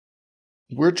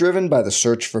We're driven by the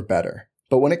search for better.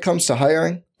 But when it comes to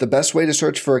hiring, the best way to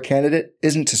search for a candidate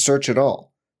isn't to search at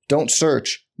all. Don't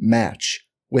search, match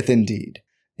with Indeed.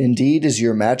 Indeed is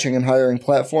your matching and hiring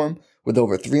platform with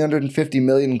over 350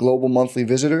 million global monthly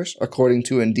visitors, according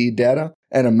to Indeed data,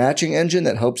 and a matching engine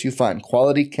that helps you find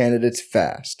quality candidates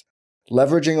fast.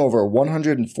 Leveraging over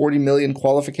 140 million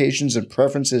qualifications and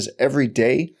preferences every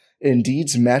day,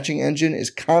 Indeed's matching engine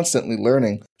is constantly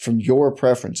learning from your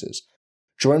preferences.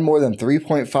 Join more than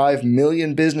 3.5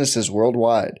 million businesses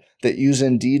worldwide that use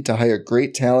Indeed to hire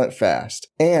great talent fast.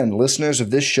 And listeners of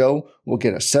this show will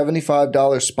get a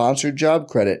 $75 sponsored job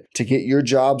credit to get your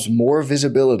jobs more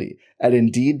visibility at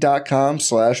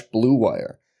Indeed.com/Blue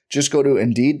Wire. Just go to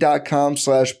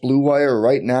Indeed.com/Blue Wire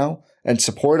right now and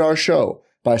support our show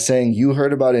by saying you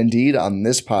heard about Indeed on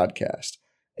this podcast.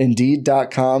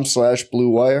 Indeed.com/Blue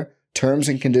Wire. Terms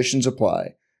and conditions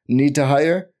apply. Need to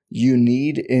hire? You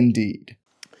need Indeed.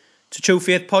 It's a True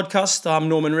Faith podcast. I'm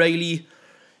Norman Riley,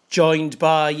 joined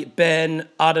by Ben,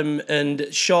 Adam and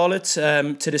Charlotte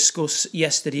to discuss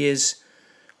yesterday's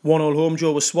 1-1 home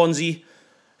draw with Swansea.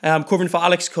 I'm covering for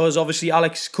Alex because obviously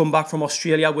Alex come back from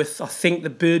Australia with, I think, the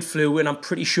bird flu, and I'm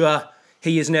pretty sure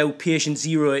he is now patient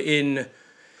zero in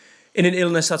an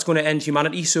illness that's going to end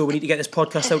humanity. So we need to get this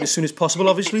podcast out as soon as possible,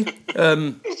 obviously.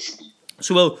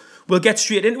 So we'll get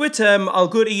straight into it. I'll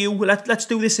go to you. Let's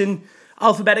do this in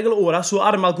alphabetical order. So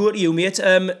Adam, I'll go to you, mate.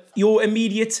 Your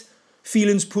immediate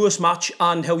feelings post-match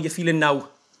and how you're feeling now.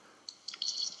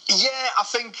 Yeah, I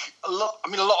think a lot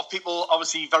of people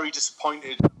obviously very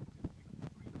disappointed.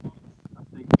 I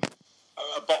think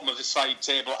at bottom of the side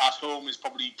table at home is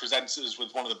probably presents us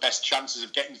with one of the best chances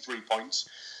of getting 3 points.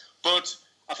 But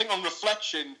I think on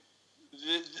reflection,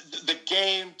 the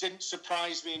game didn't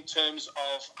surprise me in terms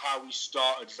of how we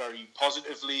started very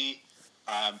positively,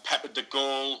 peppered the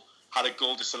goal, had a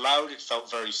goal disallowed. It felt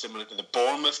very similar to the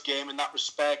Bournemouth game in that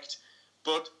respect.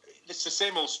 But it's the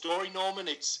same old story, Norman.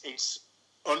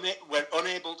 We're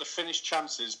unable to finish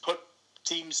chances, put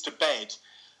teams to bed,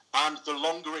 and the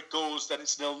longer it goes that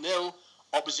it's 0-0,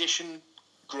 opposition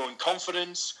growing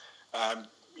confidence,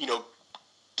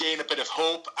 gain a bit of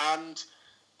hope and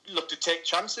look to take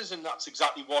chances, and that's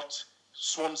exactly what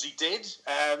Swansea did.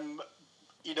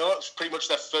 It was pretty much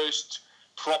their first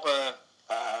proper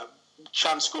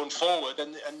chance going forward,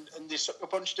 and they sucker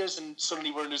punched us, and suddenly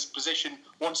we're in this position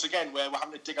once again where we're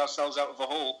having to dig ourselves out of a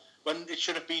hole when it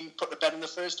should have been put to bed in the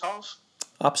first half.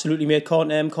 Absolutely, mate.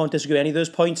 Can't disagree with any of those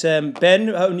points.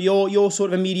 Ben, your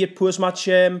sort of immediate post-match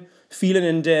feeling,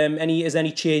 and is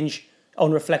any change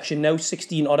on reflection now,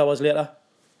 16 odd hours later?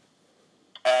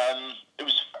 It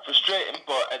was frustrating,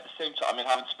 but at the same time,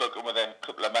 having spoken with a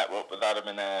couple of met with Adam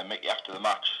and Mickey after the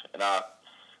match, and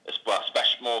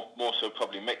especially more so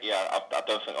probably Mickey, I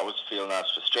don't think I was feeling as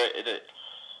frustrated.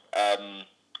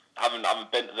 Having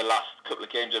been to the last couple of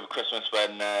games over Christmas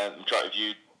when the majority of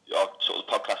you, or sort of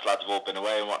the podcast lads, have all been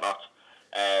away and whatnot,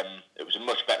 it was a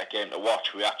much better game to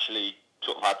watch. We actually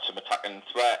sort of had some attacking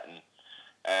threat,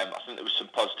 and I think there was some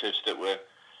positives that we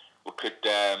could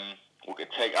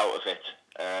take out of it.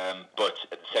 But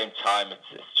at the same time,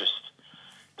 it's just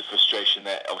the frustration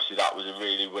that obviously that was a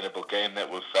really winnable game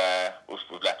that we've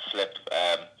let slip.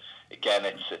 Again,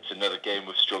 it's another game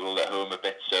we've struggled at home a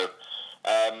bit, so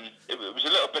it was a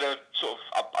little bit of sort of.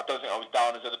 I don't think I was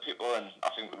down as other people, and I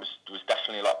think there was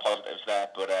definitely a lot of positives there.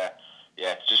 But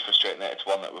it's just frustrating that it's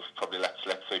one that we've probably let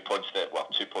slip. 3 points that, 2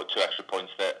 extra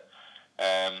points that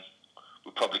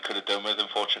we probably could have done with,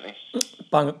 unfortunately.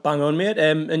 Bang on, mate.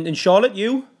 And Charlotte,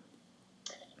 you?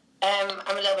 I'm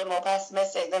a little bit more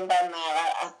pessimistic than Ben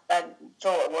there. I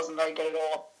thought it wasn't very good at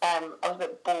all. I was a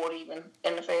bit bored even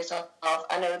in the first half.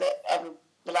 I know that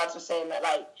the lads were saying that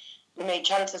we made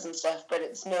chances and stuff, but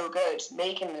it's no good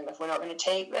making them if we're not going to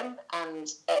take them.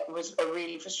 And it was a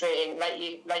really frustrating,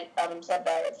 like Adam said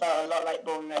there, it felt a lot like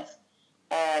Bournemouth.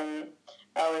 I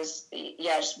was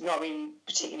just not really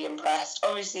particularly impressed.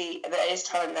 Obviously, there is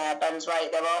talent there. Ben's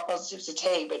right. There are positives to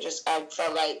take, but just I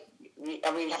felt like I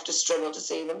really have to struggle to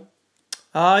see them.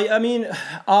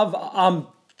 I'm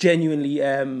genuinely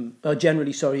as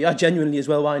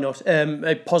well. Why not?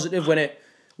 Positive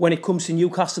when it comes to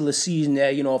Newcastle this season.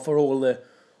 For all the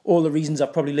reasons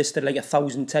I've probably listed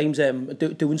 1,000 times.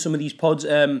 Doing some of these pods.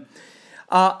 I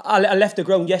left the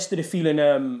ground yesterday feeling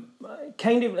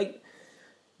kind of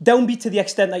downbeat to the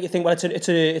extent that you think, well,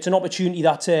 it's an opportunity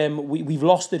that we've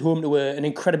lost at home to an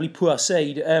incredibly poor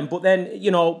side. But then,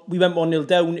 we went 1-0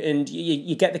 down, and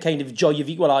you get the kind of joy of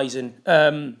equalising.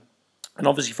 And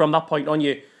obviously from that point on,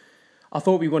 I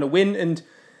thought we were going to win. And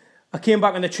I came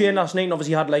back on the train last night and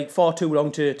obviously had far too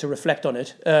long to reflect on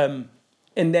it. And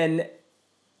then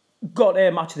got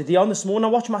a match of the day on this morning. I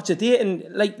watched match of the day, and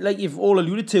like you've all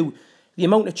alluded to, the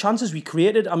amount of chances we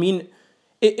created. I mean,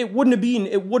 it wouldn't have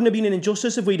been an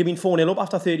injustice if we'd have been 4-0 up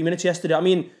after 30 minutes yesterday. I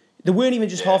mean, they weren't even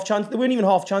just half chance. They weren't even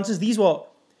half chances. These were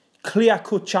clear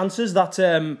cut chances that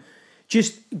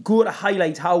just go to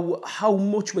highlight how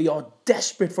much we are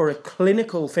desperate for a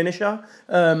clinical finisher.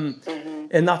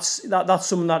 And that's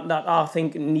something that I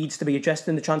think needs to be addressed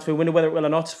in the transfer window, whether it will or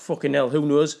not. Fucking hell, who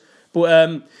knows?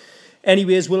 But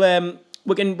anyways,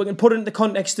 we can put it in the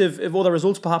context of other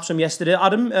results perhaps from yesterday.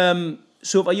 Adam,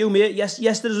 so for you, mate,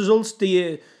 yesterday's results, do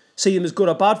you see them as good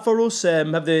or bad for us?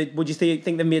 Would you think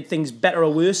they made things better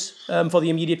or worse for the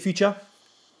immediate future?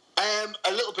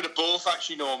 A little bit of both,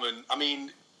 actually, Norman. I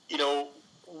mean, you know,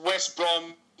 West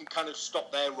Brom kind of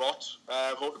stopped their rot,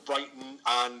 home to Brighton,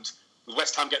 and with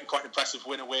West Ham getting quite an impressive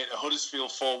win away at Huddersfield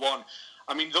 4-1.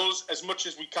 I mean, those, as much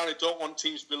as we kind of don't want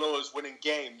teams below us winning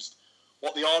games,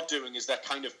 what they are doing is they're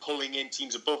kind of pulling in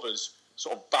teams above us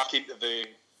sort of back into the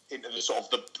sort of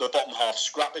the bottom half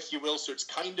scrap, if you will. So it's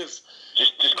kind of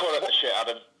just call it the shit,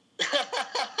 Adam.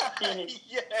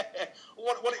 Yeah.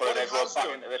 What it has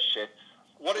done into this shit.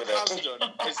 What it has done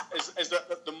is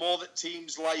that the more that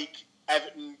teams like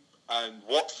Everton and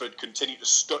Watford continue to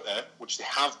stutter, which they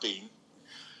have been,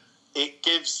 it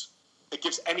gives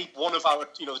any one of our,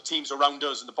 you know, the teams around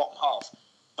us in the bottom half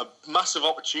a massive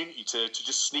opportunity to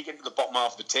just sneak into the bottom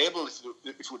half of the table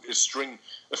if we could string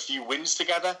a few wins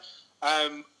together.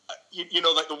 You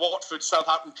know, like the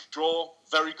Watford-Southampton draw,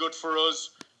 very good for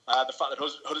us. The fact that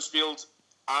Huddersfield,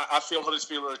 I feel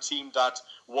Huddersfield are a team that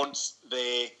once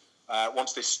they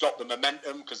stop the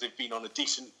momentum, because they've been on a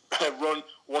decent run,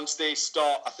 once they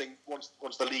start, I think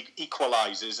once the league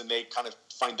equalises and they kind of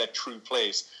find their true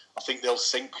place, I think they'll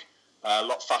sink a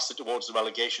lot faster towards the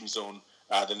relegation zone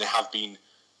than they have been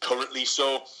currently.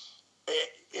 So,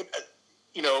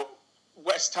 you know,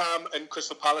 West Ham and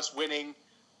Crystal Palace winning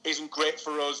isn't great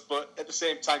for us, but at the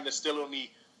same time, they're still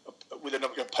only within a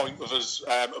point of us,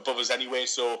 above us anyway.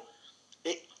 So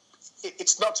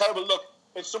it's not terrible. Look,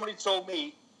 if somebody told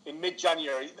me in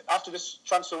mid-January, after this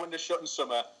transfer window shut in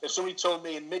summer, if somebody told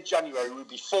me in mid-January we'd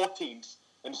be 14th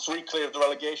and 3 clear of the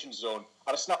relegation zone,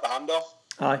 I'd have snapped the hand off.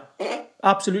 Aye,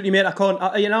 absolutely, mate. I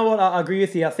can't. You know what? I agree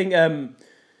with you. I think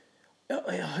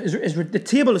the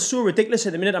table is so ridiculous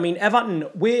at the minute. I mean, Everton,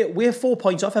 we're 4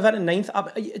 points off Everton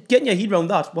 9th. Getting your head around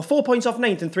that. We're 4 points off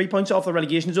 9th and 3 points off the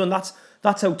relegation zone. That's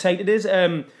how tight it is. I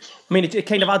mean, it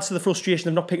kind of adds to the frustration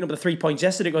of not picking up the 3 points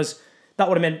yesterday, because that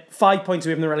would have meant 5 points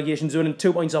away from the relegation zone and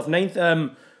 2 points off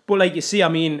 9th. But like you see, I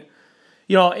mean,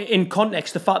 you know, in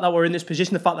context, the fact that we're in this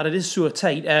position, the fact that it is so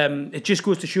tight, it just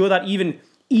goes to show that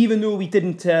even though we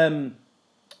didn't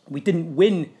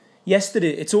win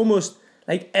yesterday, it's almost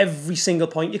like every single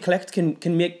point you collect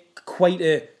can make quite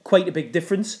a big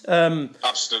difference.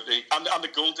 Absolutely, and the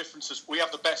goal differences. We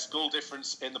have the best goal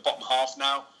difference in the bottom half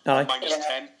now,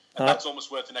 -10. And that's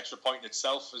almost worth an extra point in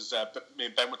itself, as me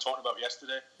and Ben were talking about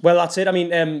yesterday. Well, that's it. I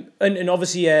mean, and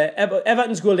obviously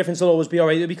Everton's goal difference will always be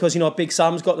alright, because, you know, Big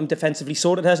Sam's got them defensively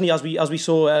sorted, hasn't he? As we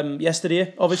saw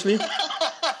yesterday, obviously.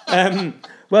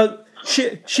 Well,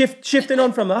 shifting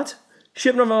on from that,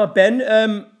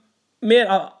 Ben.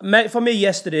 Mate, for me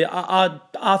yesterday,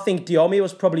 I think Diome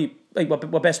was probably like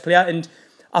our best player, and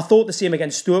I thought the same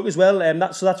against Stoke as well.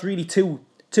 So that's really two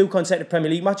consecutive Premier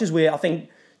League matches where I think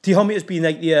Diome has been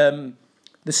like the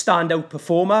standout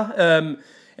performer.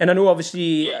 And I know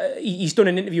obviously he's done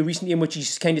an interview recently in which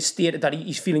he's kind of stated that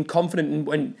he's feeling confident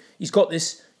and he's got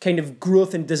this kind of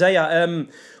growth and desire.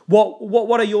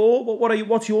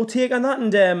 What's your take on that?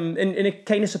 And in a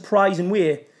kind of surprising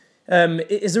way,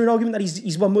 is there an argument that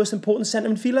he's one most important centre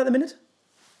midfielder at the minute?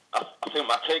 I think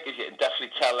my take is you can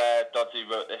definitely tell Doddsy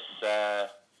wrote this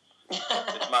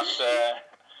match.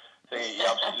 He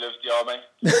absolutely loves Diome.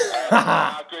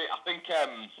 I agree. I think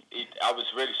I was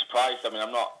really surprised. I mean,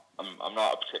 I'm not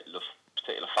a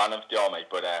particular fan of Diome,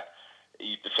 but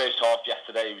the first half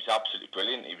yesterday he was absolutely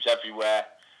brilliant. He was everywhere.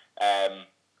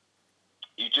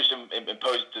 He just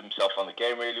imposed himself on the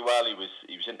game really well. He was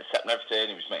intercepting everything.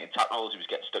 He was making tackles. He was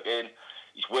getting stuck in.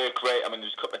 His work rate. I mean, there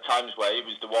was a couple of times where he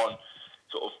was the one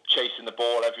sort of chasing the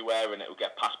ball everywhere, and it would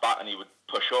get passed back, and he would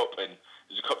push up. And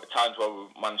there's a couple of times where we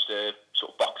managed to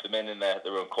sort of box them in their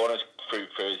own corners through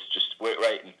his just work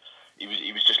rate. And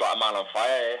he was just like a man on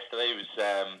fire yesterday. He was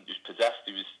possessed.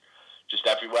 He was just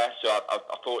everywhere. So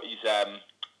I thought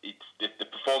the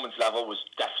performance level was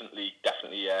definitely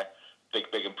a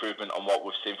big improvement on what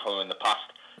we've seen from him in the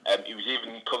past. He was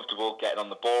even comfortable getting on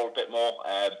the ball a bit more.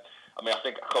 I mean, I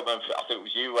think it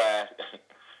was you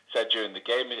said during the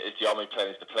game, is Diome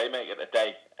playing as the playmaker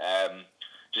today?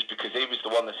 Just because he was the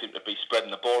one that seemed to be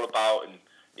spreading the ball about, and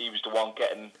he was the one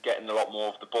getting a lot more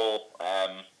of the ball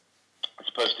as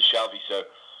opposed to Shelvey. So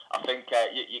I think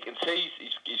you can see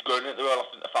he's growing into the role. I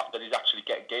think the fact that he's actually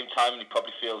getting game time, and he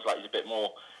probably feels like he's a bit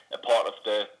more a part of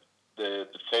the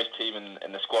first team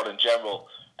and the squad in general.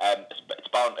 It's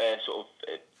bound to sort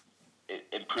of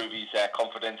improve his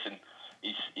confidence, and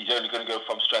he's only going to go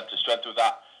from strength to strength with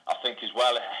that. I think as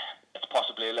well, it's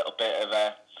possibly a little bit of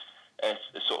a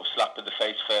sort of slap in the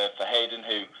face for Hayden,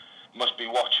 who must be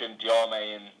watching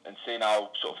Diarmé and seeing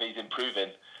how sort of he's improving,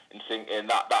 and thinking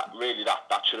that really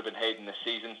should have been Hayden this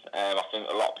season. I think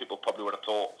a lot of people probably would have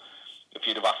thought, if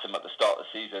you'd have asked him at the start of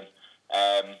the season,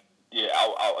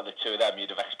 out of the two of them, you'd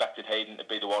have expected Hayden to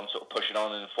be the one sort of pushing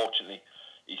on, and unfortunately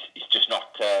he's just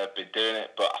not been doing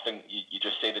it. But I think you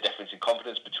just see the difference in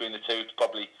confidence between the two. It's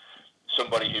probably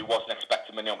somebody who wasn't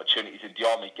expecting many opportunities in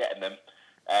Diarmé getting them,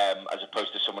 as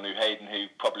opposed to someone Hayden, who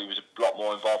probably was a lot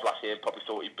more involved last year, probably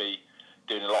thought he'd be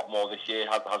doing a lot more this year,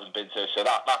 hasn't been so. So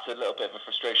that's a little bit of a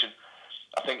frustration.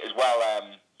 I think as well,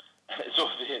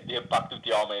 sort of the impact of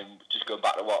Diarmé, and just going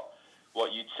back to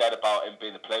what you'd said about him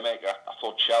being the playmaker. I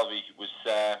thought Shelvey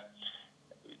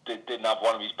didn't have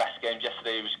one of his best games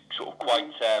yesterday. He was sort of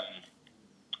quite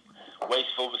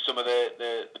wasteful with some of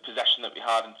the possession that we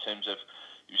had, in terms of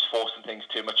he was forcing things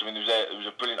too much. I mean, there was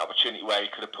a brilliant opportunity where he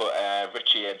could have put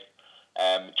Richie in,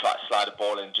 tried to slide a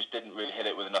ball in, just didn't really hit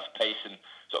it with enough pace, and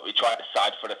sort of he tried to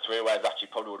side for the through, whereas actually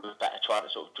probably would have been better trying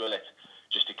to sort of drill it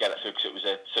just to get it through, because it was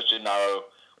such a narrow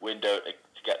window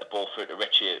to get the ball through to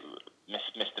Richie. It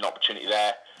missed an opportunity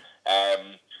there.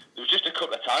 There was just a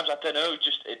couple of times, I don't know,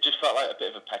 it just felt like a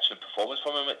bit of a petulant performance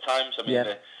from him at times. I mean,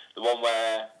 the one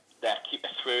where their keeper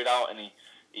threw it out and he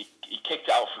kicked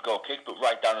it out for a goal kick, but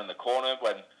right down in the corner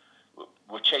when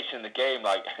we're chasing the game,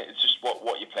 like, it's just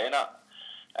what you're playing at.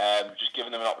 Just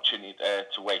giving them an opportunity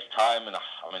to waste time, and I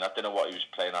mean, I don't know what he was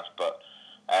playing at, but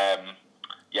I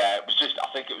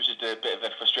think it was just a bit of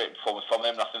a frustrating performance from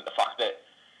him. And I think the fact that,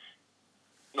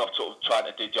 not sort of trying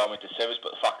to do Diarmé disservice,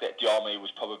 but the fact that Diarmé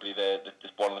was probably the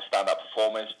one of the standout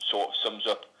performers sort of sums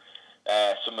up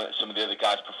some of the other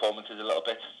guys' performances a little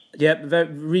bit. Yeah,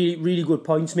 really, really good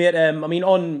points, mate. I mean,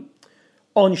 on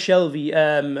Shelvey,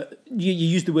 you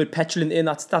used the word petulant, and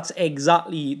that's the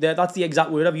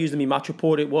exact word I've used in my match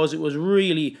report. It was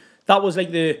really, that was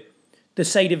like the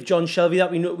side of John Shelvey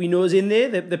that we know is in there,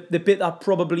 the bit that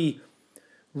probably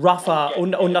Rafa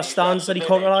understands that he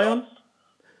can't rely on.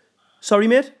 Sorry,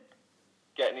 mate?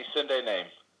 Getting his Sunday name.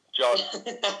 John.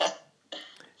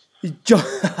 John.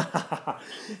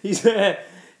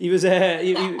 He was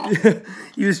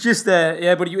just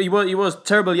but he was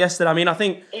terrible yesterday. I mean, I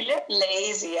think he looked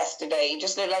lazy yesterday. He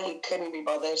just looked like he couldn't be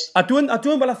bothered. I don't.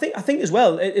 But I think as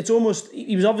well, it's almost,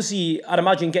 he was obviously, I'd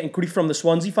imagine, getting grief from the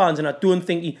Swansea fans, and I don't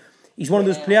think he's one of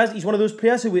those players. He's one of those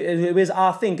players who is,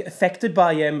 I think, affected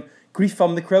by grief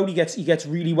from the crowd. He gets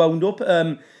really wound up.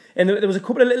 And there was a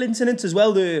couple of little incidents as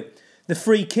well. The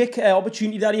free kick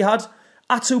opportunity that he had,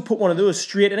 Atsu put one of those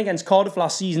straight in against Cardiff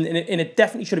last season, and it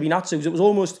definitely should have been Atsu's. It was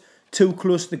almost too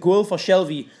close to the goal for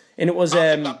Shelvey, and it was.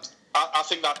 I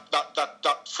think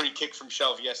that free kick from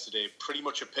Shelvey yesterday pretty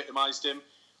much epitomised him.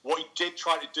 What he did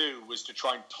try to do was to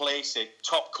try and place it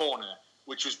top corner,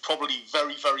 which was probably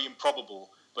very, very improbable.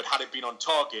 But had it been on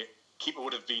target, keeper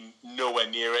would have been nowhere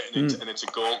near it, and it's a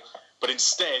goal. But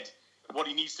instead, what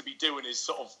he needs to be doing is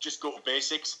sort of just go to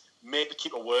basics, make the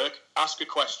keeper work, ask a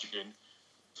question,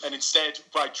 and instead,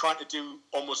 by trying to do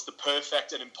almost the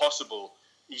perfect and impossible,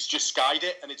 he's just skied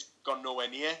it, and it's gone nowhere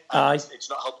near. It's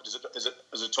not helped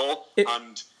as at all.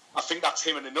 And I think that's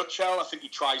him in a nutshell. I think he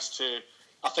tries to,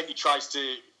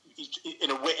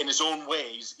 in his own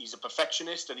ways, he's a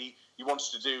perfectionist, and he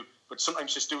wants to do, but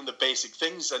sometimes just doing the basic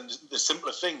things and the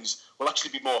simpler things will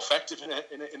actually be more effective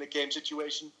in a game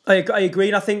situation. I agree,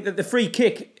 and I think that the free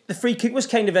kick was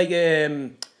kind of like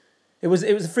it was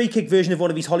a free kick version of one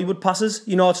of his Hollywood passes.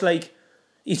 You know, it's like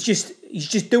he's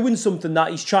just doing something that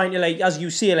he's trying to, like, as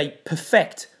you say, like,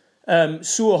 perfect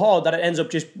so hard that it ends up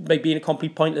just like being a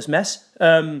complete pointless mess.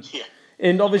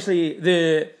 And obviously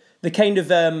the kind of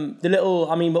the little,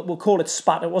 I mean, we'll call it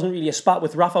spat. It wasn't really a spat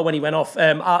with Rafa when he went off.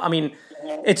 I mean,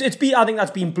 I think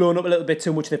that's been blown up a little bit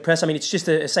too much in the press. I mean, it's just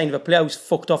a sign of a player who's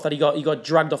fucked off that he got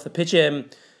dragged off the pitch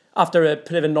after a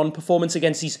bit of a non-performance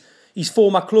against his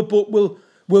former club. But we'll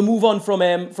move on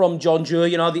from John Joe,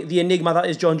 you know, the enigma that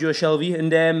is John Joe Shelvey.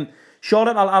 And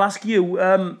Charlotte, I'll ask you,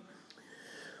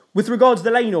 with regards to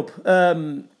the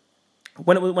lineup,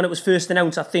 when it was first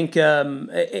announced, I think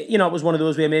it was one of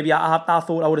those where maybe I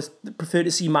thought I would have preferred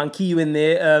to see Manquillo in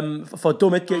there for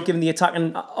Dummett, given the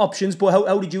attacking options. But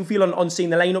how did you feel on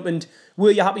seeing the lineup, and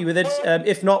were you happy with it?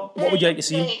 If not, what would you like to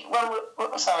see?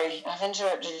 Sorry, I've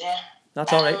interrupted you.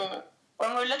 That's all right. When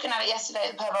we were looking at it yesterday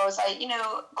at the pub, I was like,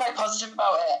 quite positive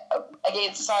about it.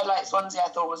 Against a side like Swansea, I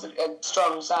thought was a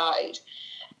strong side.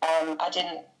 I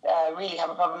didn't really have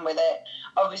a problem with it.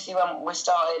 Obviously, when we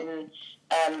started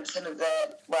some of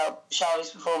Charlie's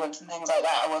performance and things like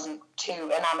that, I wasn't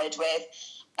too enamoured with.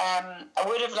 I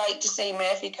would have liked to see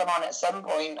Murphy come on at some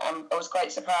point. I was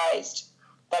quite surprised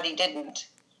that he didn't.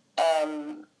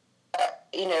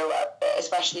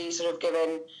 Especially sort of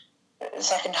given the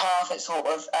second half, it sort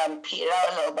of petered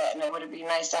out a little bit, and it would have been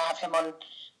nice to have him on,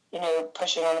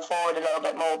 pushing on the forward a little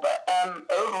bit more. But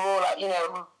overall,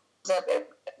 it was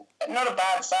not a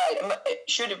bad side. It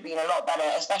should have been a lot better,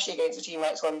 especially against a team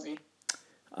like Swansea.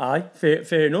 Aye,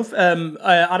 fair enough.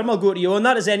 Adam, I'll go to you on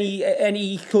that. Is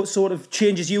any sort of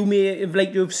changes you may have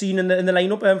liked to have seen in the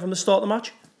lineup from the start of the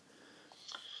match?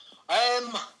 I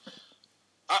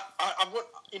would,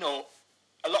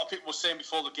 a lot of people were saying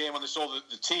before the game when they saw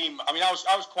the team. I mean, I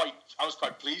was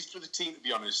quite pleased with the team, to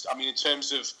be honest. I mean, in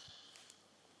terms of,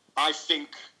 I think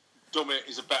Dummett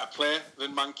is a better player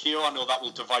than Manquillo. I know that will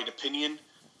divide opinion.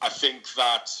 I think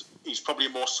that he's probably a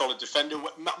more solid defender.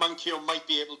 Manquillo might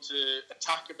be able to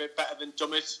attack a bit better than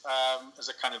Dummett as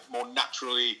a kind of more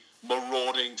naturally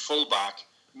marauding fullback,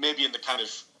 maybe in the kind of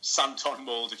Santon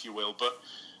mould, if you will. But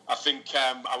I think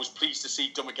I was pleased to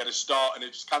see Dummett get a start, and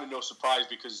it's kind of no surprise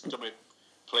because Dummett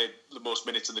played the most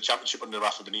minutes in the Championship under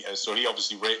Rafa Benitez, so he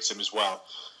obviously rates him as well.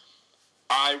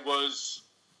 I was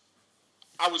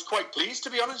quite pleased, to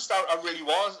be honest. I really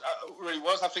was.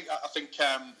 I think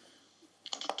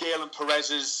Gale and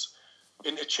Perez's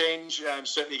interchange,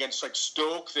 certainly against like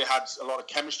Stoke, they had a lot of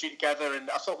chemistry together, and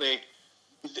I thought they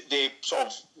sort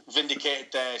of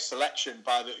vindicated their selection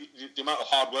by the amount of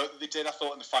hard work that they did. I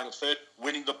thought in the final third,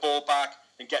 winning the ball back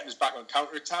and getting us back on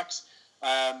counter attacks.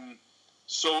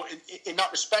 So in that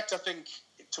respect, I think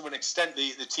to an extent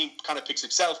the team kind of picks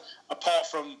itself, apart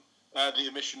from the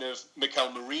omission of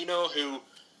Mikel Merino, who,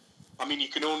 I mean, you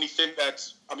can only think that,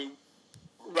 I mean,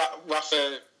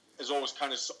 Rafa has always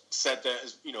kind of said that,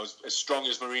 as strong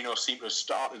as Merino seemed to have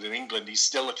started in England, he's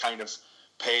still a kind of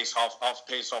pace off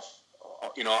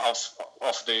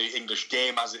the English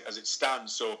game as it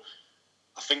stands. So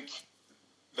I think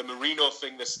the Merino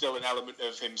thing, there's still an element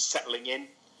of him settling in,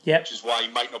 which is why he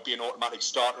might not be an automatic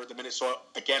starter at the minute. So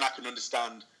again, I can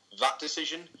understand that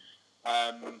decision.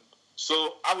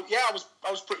 So I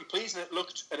was pretty pleased, and it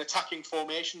looked an attacking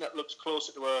formation that looked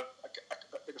closer to a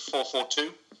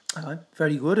 4-4-2.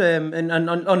 Very good. And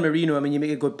on Merino, I mean, you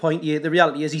make a good point. Yeah, the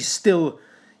reality is he's still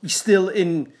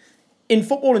in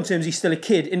football in terms, he's still a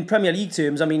kid. In Premier League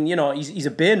terms, I mean, he's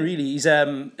a bairn really.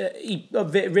 He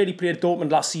really played at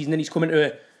Dortmund last season, and he's coming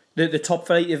to the top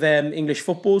flight of English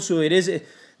football. So it is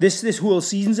this whole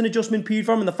season's an adjustment period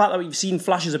for him, and the fact that we've seen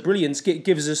flashes of brilliance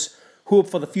gives us hope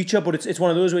for the future. But it's one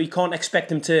of those where you can't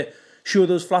expect him to show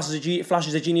those flashes of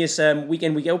genius week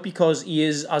in, week out, because he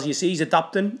is, as you say, he's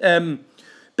adapting.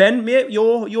 Ben, mate,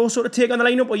 your sort of take on the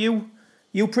lineup, are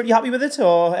you pretty happy with it,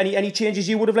 or any changes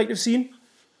you would have liked to have seen?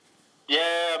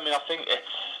 Yeah, I mean, I think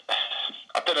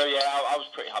I don't know, I was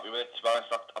pretty happy with it, to be honest.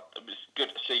 It was good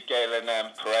to see Gale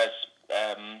and Perez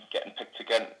getting picked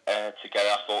again together.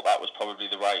 I thought that was probably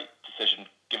the right decision,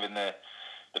 given the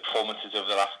performances over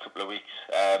the last couple of weeks.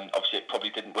 Obviously, it probably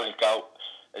didn't work out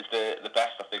as the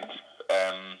best, I think.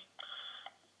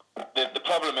 The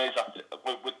problem is that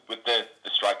with the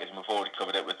strikers, and we've already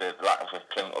covered it, with the lack of a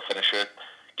clinical finisher.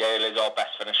 Gale is our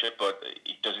best finisher, but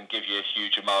he doesn't give you a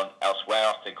huge amount elsewhere.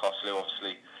 I think Hoslu,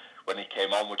 obviously, when he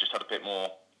came on, we just had a bit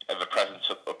more of a presence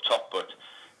up top. But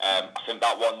I think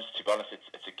that one's, to be honest,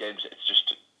 it's a game. It's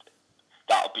just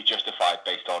that'll be justified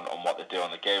based on what they do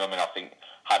on the game. I mean, I think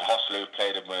had Hoslu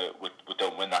played and we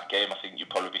don't win that game, I think you'd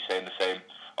probably be saying the same.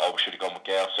 Oh, we should have gone with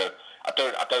Gale. So I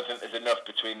don't think there's enough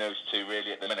between those two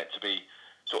really at the minute to be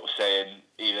sort of saying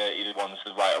either one's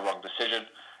the right or wrong decision.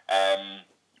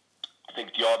 I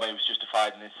think Diarmé was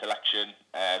justified in his selection.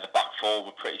 The back four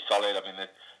were pretty solid. I mean,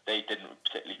 they didn't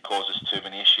particularly cause us too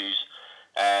many issues.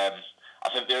 I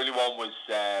think the only one was,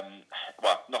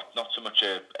 not so much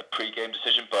a pre-game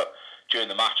decision, but during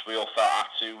the match we all felt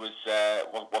Atsu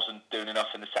wasn't doing enough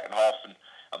in the second half, and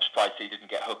I'm surprised he didn't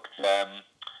get hooked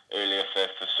earlier for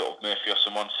sort of Murphy or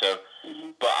someone. So,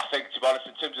 but I think, to be honest,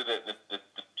 in terms of the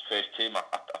first team, I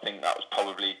think that was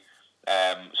probably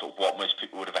sort of what most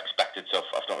people would have expected. So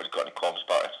I've not really got any qualms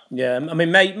about it. Yeah, I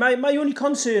mean, my only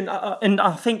concern, and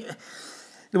I think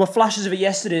there were flashes of it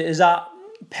yesterday, is that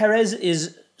Perez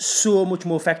is so much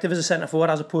more effective as a centre forward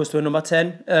as opposed to a number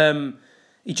 10.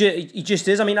 He just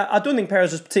is. I mean, I don't think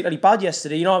Perez was particularly bad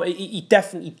yesterday. He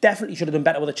definitely should have done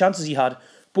better with the chances he had.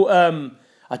 But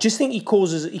I just think he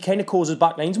kind of causes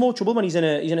back lines more trouble when he's in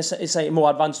a slightly more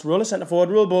advanced role, a centre forward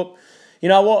role. But you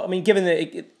know what? I mean, given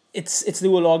it's the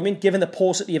whole argument, given the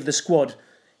paucity of the squad,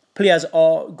 players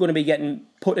are going to be getting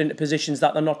put into positions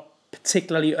that they're not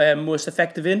particularly most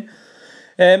effective in.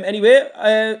 Anyway,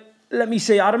 let me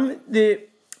say, Adam,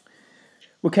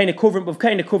 we've kind of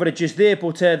covered it just there,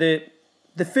 but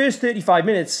the first 35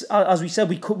 minutes, as we said,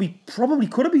 we probably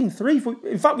could have been 3.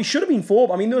 In fact, we should have been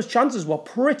 4. I mean, those chances were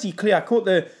pretty clear cut.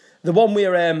 The one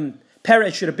where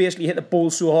Perez should have basically hit the ball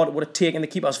so hard it would have taken the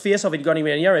keeper's face off if he'd gone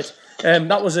anywhere near it.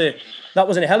 That was a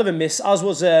hell of a miss, as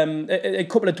was a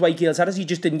couple of Dwight Gale's headers. He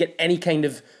just didn't get any kind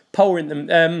of power in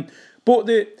them. But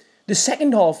the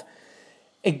second half,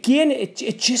 again,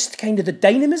 it just kind of, the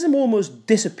dynamism almost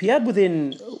disappeared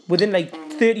within like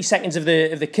 30 seconds of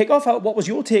the kickoff. What was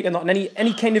your take on that? And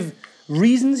any kind of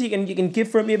reasons you can give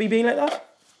for it maybe being like that?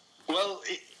 Well,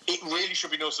 it really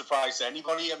should be no surprise to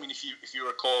anybody. I mean, if you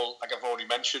recall, like I've already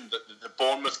mentioned, the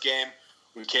Bournemouth game,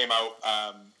 we came out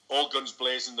all guns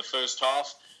blazing the first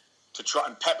half to try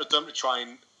and pepper them, to try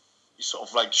and sort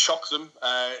of like shock them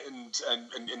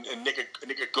and nick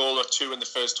a goal or two in the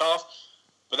first half.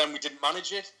 But then we didn't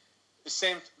manage it. The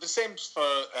same for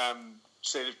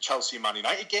say the Chelsea and Man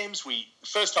United games.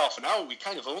 First half an hour we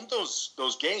kind of owned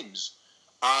those games,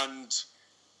 and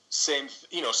same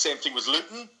thing with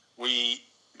Luton. We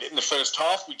in the first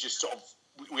half we just sort of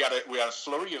we had a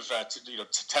flurry of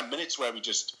 10 minutes where we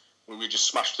just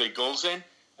smashed 3 goals in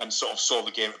and sort of saw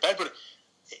the game at bed. But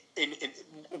in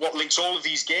what links all of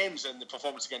these games and the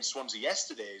performance against Swansea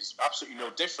yesterday is absolutely no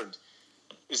different.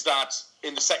 Is that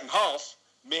in the second half,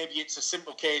 maybe it's a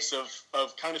simple case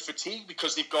of kind of fatigue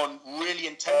because they've gone really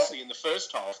intensely in the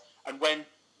first half. And when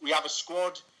we have a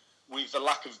squad with the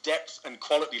lack of depth and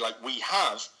quality like we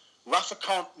have, Rafa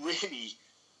can't really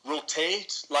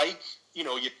rotate like,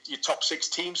 your top 6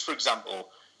 teams, for example.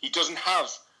 He doesn't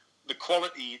have the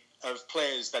quality of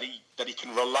players that he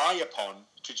can rely upon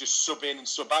to just sub in and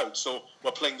sub out. So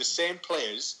we're playing the same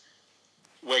players.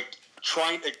 We're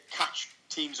trying to catch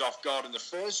teams off guard in the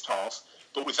first half,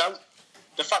 but without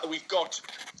the fact that we've got,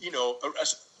 a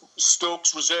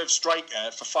Stokes reserve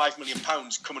striker for £5 million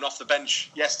coming off the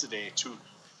bench yesterday to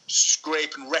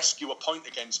scrape and rescue a point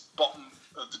against bottom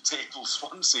of the table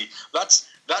Swansea. That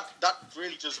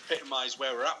really does epitomise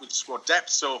where we're at with squad depth.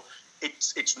 So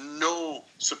it's no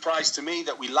surprise to me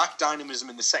that we lack dynamism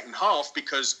in the second half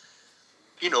because,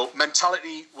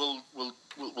 mentality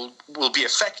will be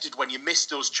affected when you miss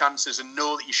those chances and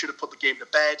know that you should have put the game to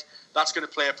bed. That's going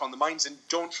to play upon the minds. And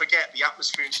don't forget the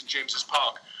atmosphere in St James's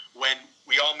Park when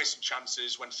we are missing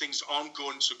chances, when things aren't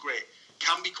going so great,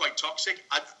 can be quite toxic.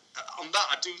 On that,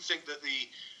 I do think that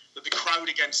the crowd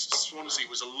against Swansea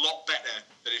was a lot better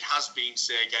than it has been,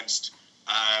 say, against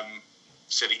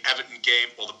say the Everton game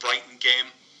or the Brighton game.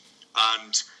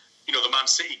 And the Man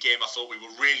City game, I thought we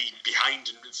were really behind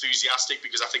and enthusiastic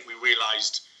because I think we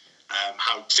realised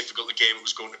how difficult the game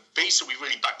was going to be. So we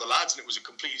really backed the lads, and it was a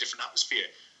completely different atmosphere.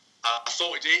 I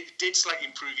thought it did slightly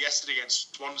improve yesterday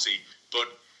against Swansea, but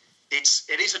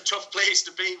it is a tough place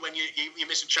to be when you're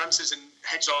missing chances and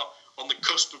heads are on the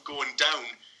cusp of going down.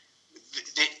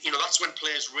 That's when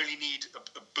players really need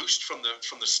a boost from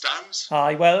the stands.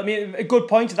 Aye, well, I mean, a good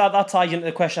point. That ties into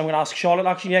the question I'm going to ask Charlotte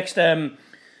actually next.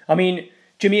 I mean,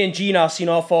 Jermaine Ginas,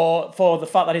 for the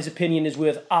fact that his opinion is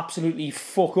worth absolutely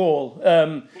fuck all,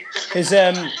 has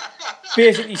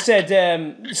basically said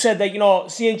that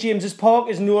St James's Park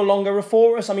is no longer a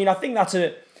fortress. I mean, I think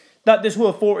that this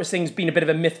whole fortress thing's been a bit of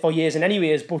a myth for years, and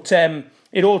anyways, but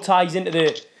it all ties into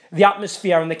the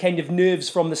atmosphere and the kind of nerves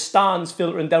from the stands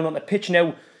filtering down on the pitch.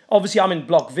 Now, obviously, I'm in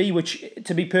Block V, which,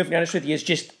 to be perfectly honest with you, is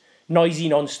just noisy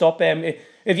non-stop.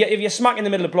 If you're smack in the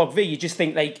middle of Block V, you just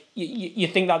think you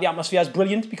think that the atmosphere is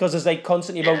brilliant because there's like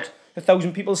constantly about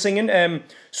 1,000 people singing.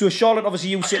 So Charlotte,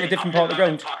 obviously, you sit in a different part of the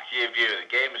ground. It impacts your view of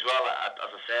the game as well. As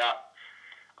I say,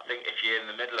 I think if you're in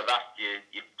the middle of that,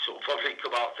 you sort of probably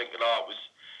come out thinking,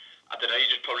 I don't know,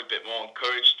 you're just probably a bit more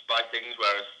encouraged by things.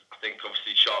 Whereas I think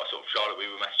obviously Charlotte, we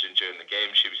were messaging during the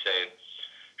game, she was saying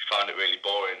she found it really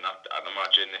boring. I'd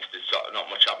imagine if there's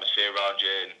not much atmosphere around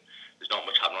you and there's not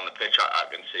much happening on the pitch, I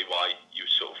can see why you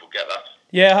sort of will get that.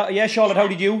 Yeah, Charlotte, how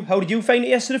did you find it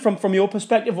yesterday from your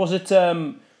perspective? Was it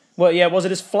was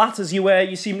it as flat as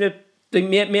you seemed to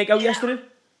make out yesterday?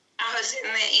 I was in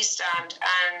the East Stand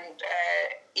and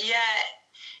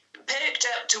perked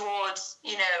up towards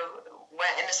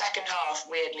where in the second half,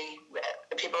 weirdly,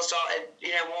 people started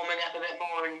warming up a bit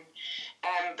more and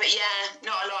but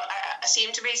not a lot. I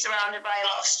seem to be surrounded by a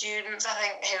lot of students, I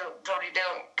think, who probably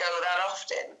don't go that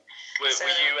often. Were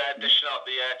you dishing out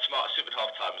the tomato soup at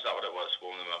half time? Is that what it was,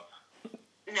 warming them up?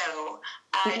 no,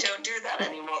 I don't do that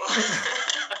anymore.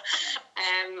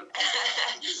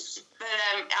 But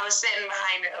I was sitting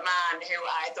behind a man who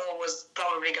I thought was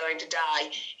probably going to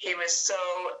die. He was so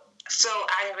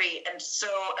angry and so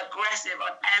aggressive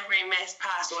on every missed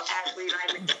pass or every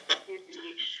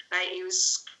like he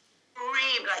was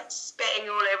screaming, like spitting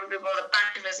all over people. The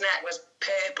back of his neck was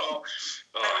purple.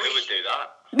 Oh, who would do that?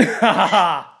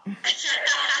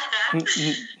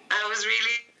 I was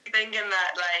really thinking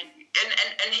that, like,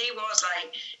 and he was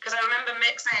like, because I remember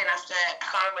Mick saying after, I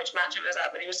can't remember which match it was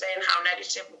at, but he was saying how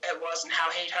negative it was and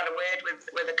how he'd had a word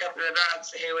with a couple of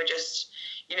lads who were just,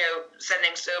 you know,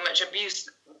 sending so much abuse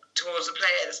towards the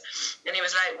players, and he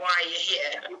was like, why are you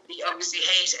here? He obviously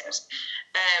hated.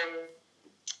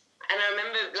 And I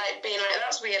remember like being like,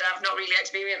 that's weird, I've not really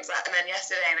experienced that. And then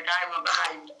yesterday the guy went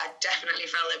behind, I definitely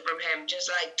felt it from him,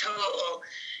 just like total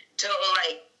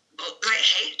like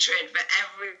hatred for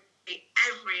every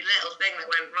little thing that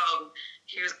went wrong.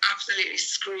 He was absolutely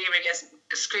screaming his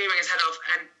head off,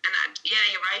 and yeah,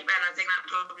 you're right, Ben. I think that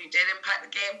probably did impact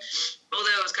the game.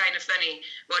 Although it was kind of funny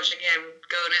watching him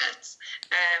go nuts.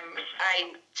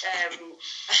 I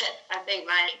think,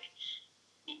 like,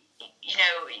 you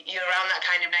know, you're around that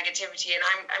kind of negativity, and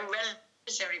I'm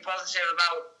relatively positive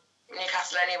about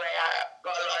Newcastle anyway. I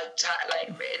got a lot of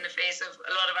in the face of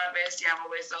a lot of adversity, I've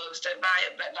always sort of stood by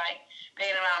it. But like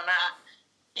being around that,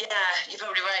 yeah, you're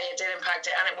probably right. It did impact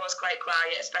it, and it was quite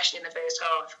quiet, especially in the first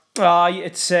half.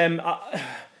 It's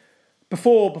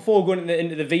before going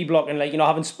into the V block, and like, you know,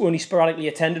 having only sporadically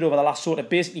attended over the last sort of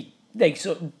basically like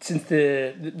since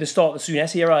the start of the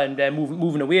Souness era and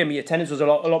moving away, my attendance was a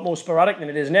lot more sporadic than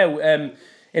it is now. And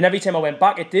every time I went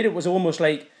back, it was almost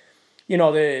like, you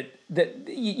know,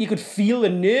 you could feel the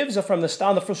nerves from the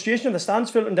stand, the frustration of the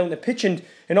stands filtering down the pitch, and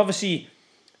obviously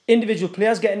individual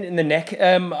players getting in the neck.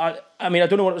 I mean, I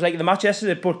don't know what it was like in the match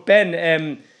yesterday, but Ben,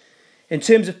 in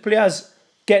terms of players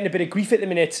getting a bit of grief at the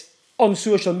minute on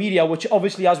social media, which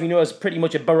obviously, as we know, is pretty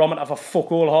much a barometer for fuck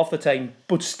all half the time,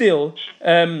 but still,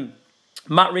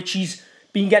 Matt Ritchie's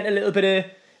been getting a little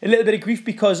bit of grief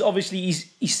because obviously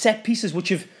he's set pieces which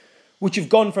have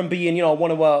gone from being, you know,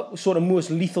 one of our sort of most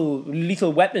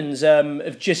lethal weapons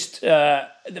have just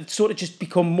they've sort of just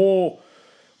become more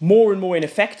and more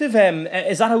ineffective.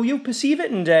 Is that how you perceive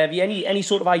it? And have you any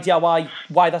sort of idea why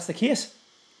that's the case?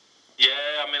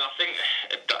 Yeah, I mean, I think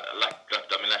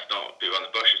let's not beat around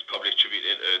the bush. It's probably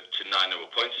attributed to 9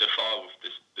 points so far.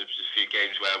 There's a few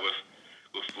games where we've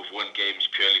won games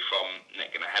purely from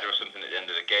nicking a header or something at the end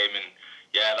of the game, and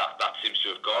yeah, that seems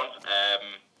to have gone.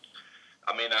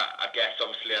 I mean, I guess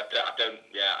obviously I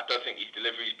don't think his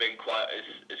delivery's been quite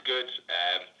as good.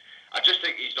 I just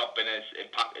think he's not been as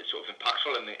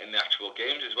impactful in the actual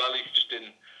games as well. He's just in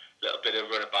a little bit of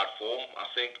run of bad form. I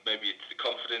think maybe it's the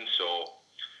confidence, or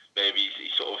maybe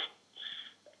he's sort of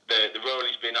the role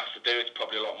he's been asked to do. It's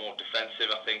probably a lot more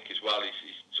defensive, I think, as well. He's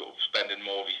sort of spending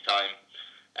more of his time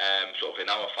sort of in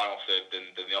our final third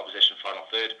than the opposition final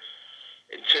third.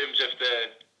 In terms of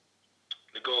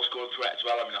the goal scoring threat as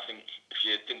well, I mean, I think if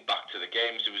you think back to the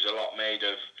games, there was a lot made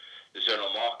of the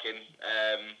zonal marking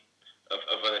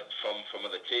from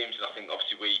other teams, and I think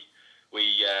obviously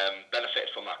we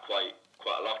benefited from that quite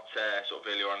a lot sort of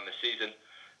earlier on in the season.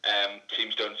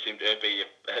 Teams don't seem to be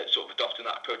sort of adopting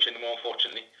that approach anymore,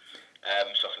 unfortunately.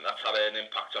 So I think that's had an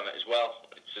impact on it as well.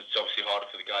 It's obviously harder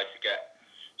for the guys to get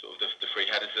sort of the free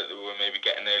headers that they were maybe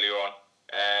getting earlier on.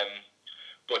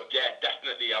 But yeah,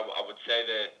 definitely I would say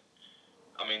that,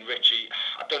 I mean, Ritchie,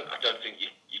 I don't think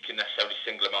you can necessarily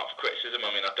single him out for criticism.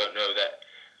 I mean, I don't know that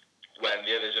when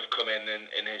the others have come in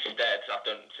his stead, I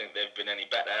don't think they've been any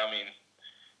better. I mean,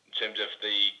 in terms of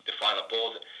the final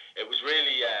balls, it was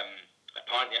really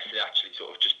apparent yesterday, actually,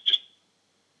 sort of just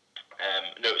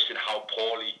noticing how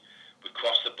poorly we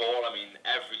crossed the ball. I mean,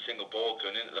 every single ball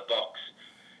going into the box,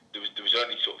 there was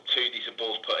only sort of 2 decent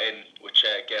balls put in, which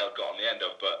Gale got on the end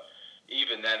of, but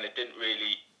even then, it didn't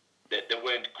really. There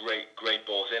weren't great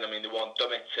balls in. I mean, the one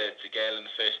Dummett to Gale in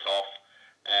the first half.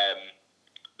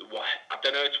 I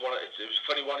don't know. It was a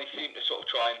funny one. He seemed to sort of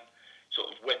try and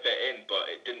sort of whip it in, but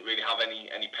it didn't really have any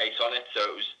pace on it. So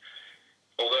it was.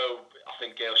 Although I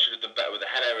think Gale should have done better with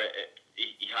the header,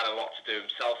 he had a lot to do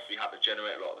himself. He had to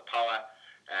generate a lot of the power.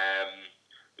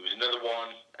 There was another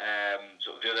one,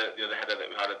 sort of the other header that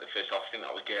we had at the first half. I think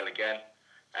that was Gale again.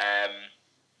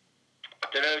 I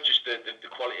don't know, just the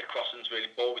quality of crossings really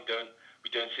poor. We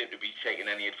don't seem to be taking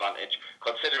any advantage,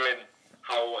 considering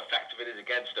how effective it is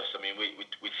against us. I mean,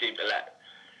 we seem to let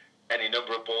any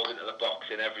number of balls into the box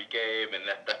in every game, and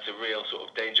that's a real sort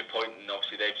of danger point. And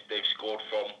obviously they've scored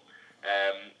from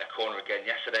a corner again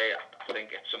yesterday. I think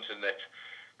it's something that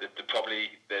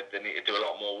they need to do a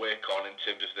lot more work on in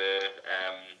terms of the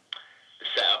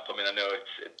setup. I mean, I know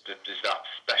there's that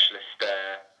specialist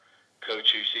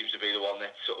coach who seems to be the one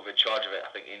that's sort of in charge of it.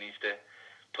 I think he needs to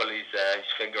pull his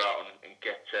finger out and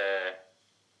get them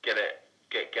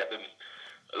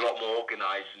a lot more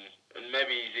organised, and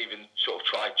maybe he's even sort of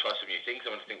try some new things.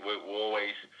 I mean, I think we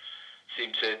always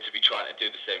seem to be trying to do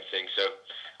the same thing. So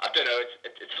I don't know.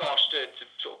 It's harsh to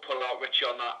sort of pull out Richie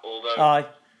on that. Although,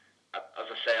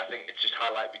 as I say, I think it's just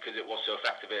highlight because it was so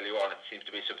effective earlier on. It seems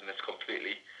to be something that's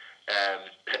completely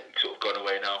sort of gone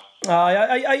away now.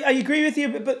 I agree with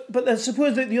you, but I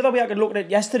suppose the other way I could look at it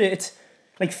yesterday, it's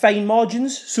like fine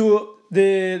margins. So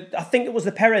I think it was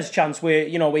the Perez chance where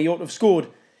you ought to have scored.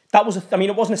 That was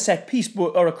it wasn't a set piece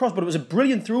or a cross, but it was a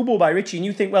brilliant through ball by Richie. And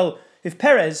you think, well, if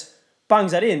Perez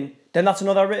bangs that in, then that's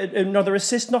another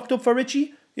assist knocked up for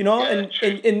Richie.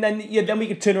 And then we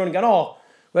could turn around and go,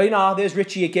 there's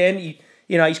Richie again.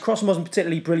 His crossing wasn't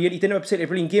particularly brilliant. He didn't have a particularly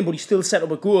brilliant game, but he still set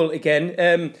up a goal again.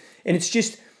 And it's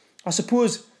just, I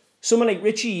suppose, someone like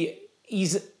Richie,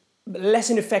 he's less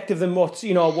ineffective than what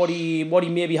he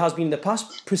maybe has been in the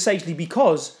past, precisely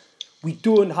because we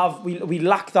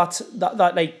lack that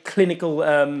like clinical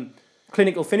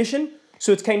finishing.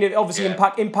 So it's kind of obviously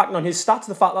impacting on his stats.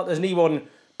 The fact that there's no one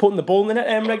putting the ball in the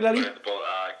net regularly.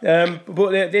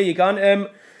 But there you go.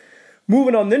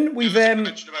 Moving on then, we've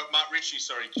mentioned about Matt Ritchie.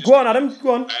 Sorry. Go on, Adam.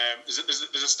 Go on. There's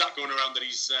a stat going around that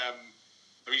he's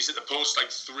hit the post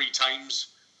like 3 times,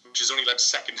 which is only like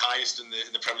second highest in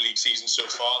the Premier League season so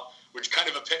far, which kind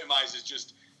of epitomises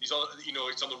just he's on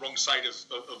the wrong side of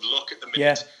luck at the minute.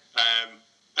 Yeah.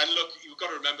 And look, you've got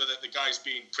to remember that the guy's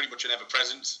been pretty much an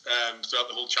ever-present throughout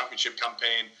the whole championship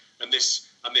campaign and this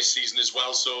season as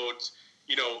well. So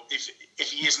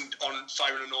if he isn't on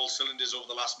firing on all cylinders over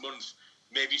the last month,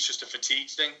 maybe it's just a fatigue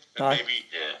thing, and maybe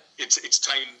it's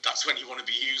time. That's when you want to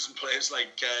be using players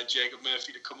like Jacob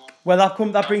Murphy to come on. Well, that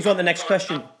brings on the next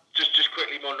question. Just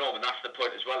quickly, more Norman. That's the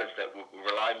point as well. Is that we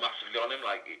rely massively on him.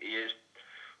 Like he is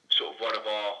sort of one of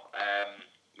our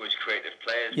most creative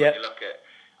players. Yeah. When you look at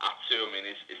Atsu, I mean,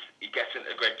 he gets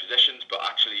into great positions, but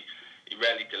actually he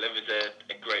rarely delivers a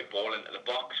great ball into the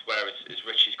box. Whereas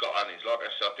Richie's got that in his locker.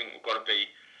 So I think we've got to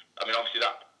be. I mean, obviously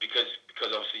that because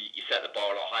obviously you set the bar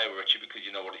a lot higher with Richie because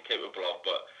you know what he's capable of.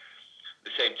 But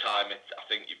at the same time, I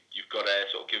think you've got to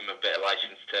sort of give him a bit of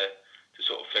license to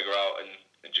sort of figure out and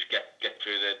just get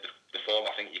through the form.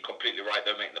 I think you're completely right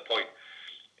though, making the point.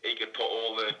 He could put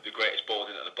all the greatest balls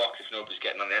into the box. If nobody's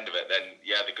getting on the end of it, then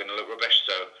they're going to look rubbish.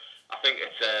 So I think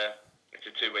it's a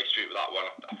two-way street with that one.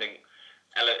 I think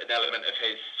an element of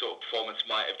his sort of performance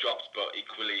might have dropped, but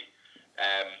equally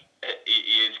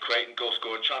he is creating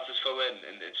goal-scoring chances for him,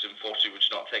 and it's unfortunate we're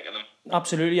just not taking them.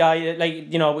 Absolutely,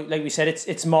 like we said,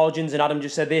 it's margins, and Adam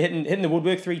just said they're hitting the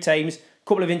woodwork 3 times, a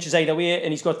couple of inches either way,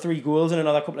 and he's got 3 goals and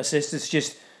another couple of assists.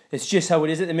 It's just how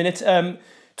it is at the minute.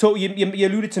 You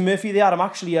alluded to Murphy there, Adam.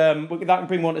 Actually, that can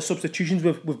bring one to substitutions.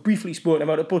 We've briefly spoken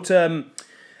about it, but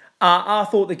I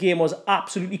thought the game was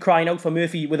absolutely crying out for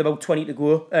Murphy with about 20 to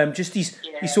go. Just his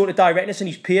sort of directness and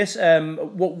his pace.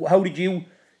 How did you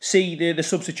see the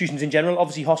substitutions in general?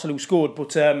 Obviously, Hosselu scored,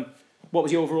 but what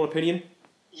was your overall opinion?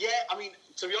 Yeah, I mean,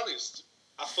 to be honest,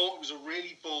 I thought it was a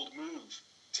really bold move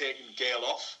taking Gale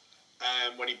off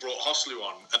when he brought Hosselu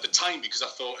on at the time, because I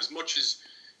thought as much as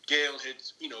Gale had,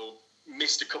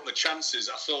 missed a couple of chances,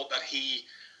 I thought that he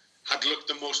had looked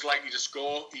the most likely to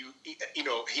score.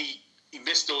 He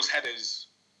missed those headers,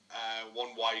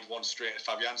 one wide, one straight at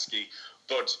Fabianski,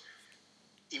 but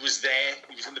he was there.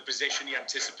 He was in the position he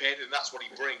anticipated, and that's what he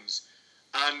brings.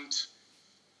 And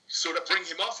so to bring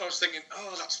him off, I was thinking,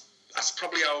 that's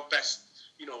probably our best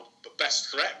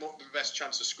threat, best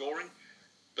chance of scoring.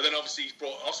 But then obviously he's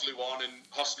brought Hosselu on, and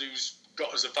Hosselu's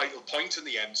got us a vital point in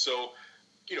the end. So,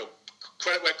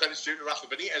 credit where credit's due to Rafa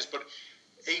Benitez, but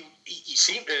he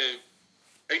seemed to.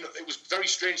 It was very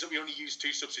strange that we only used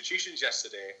 2 substitutions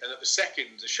yesterday, and at the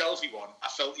second, the Shelvey one, I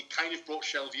felt he kind of brought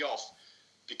Shelvey off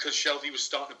because Shelvey was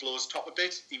starting to blow his top a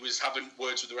bit. He was having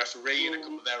words with the referee and a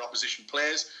couple of their opposition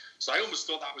players, so I almost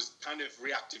thought that was kind of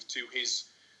reactive to his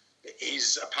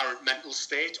apparent mental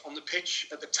state on the pitch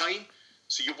at the time.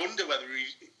 So you wonder whether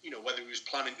he was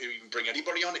planning to even bring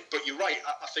anybody on it. But you're right.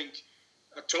 I think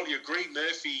I totally agree.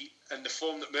 Murphy and the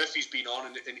form that Murphy's been on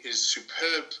and his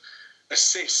superb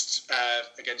assist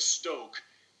against Stoke,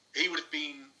 he would have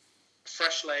been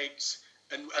fresh legs.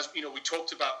 And as we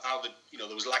talked about how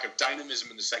there was lack of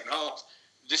dynamism in the second half.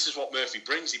 This is what Murphy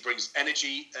brings. He brings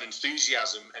energy and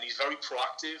enthusiasm, and he's very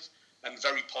proactive and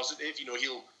very positive.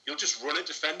 He'll just run at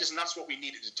defenders, and that's what we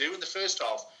needed to do in the first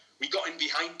half. We got in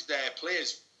behind their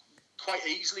players quite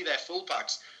easily, their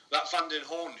fullbacks. that Van den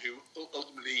Horn, who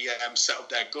ultimately set up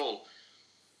their goal,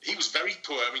 he was very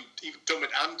poor. I mean, even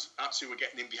Dummett and Atsu were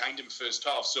getting in behind him first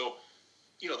half. So,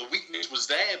 the weakness was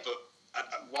there, but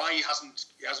why he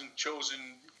hasn't chosen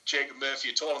Jacob Murphy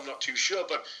at all, I'm not too sure.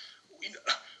 But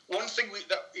one thing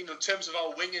in terms of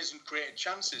our wingers and created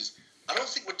chances, I don't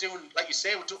think we're doing, like you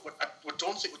say, I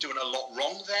don't think we're doing a lot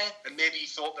wrong there. And maybe he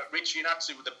thought that Richie and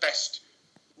Atsu were the best,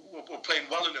 were playing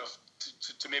well enough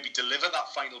to maybe deliver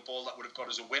that final ball that would have got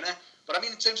us a winner. But I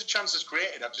mean, in terms of chances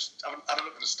created, I haven't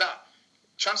looked at the stat.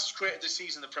 Chances created this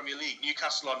season in the Premier League,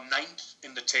 Newcastle are 9th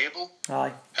in the table.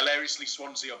 Aye. Hilariously,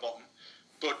 Swansea are bottom.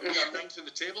 But we are 9th in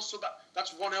the table, so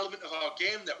that's one element of our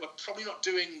game that we're probably not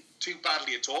doing too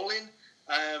badly at all in.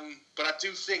 But I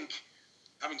do think,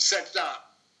 having said that,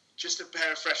 just a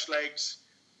pair of fresh legs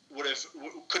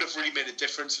could have really made a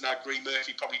difference, and I agree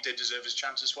Murphy probably did deserve his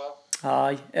chance as well.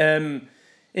 Aye.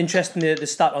 Interesting the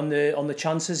stat on the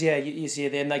chances, yeah, you see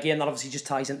there, and again that obviously just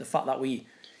ties into the fact that we,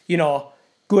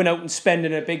 going out and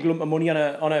spending a big lump of money on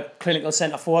a clinical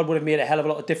centre forward would have made a hell of a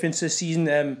lot of difference this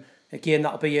season. Again,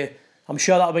 I'm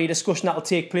sure that'll be a discussion that'll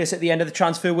take place at the end of the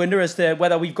transfer window as to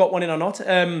whether we've got one in or not.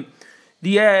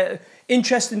 The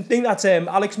interesting thing that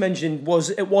Alex mentioned was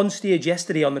at one stage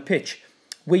yesterday on the pitch,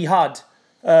 we had,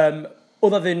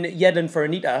 other than Yedlin for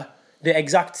Anita, the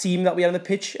exact team that we had on the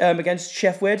pitch against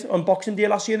Sheffield on Boxing Day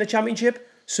last year in the Championship.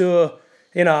 So,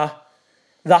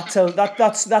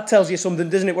 that tells you something,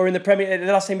 doesn't it? We're in the Premier.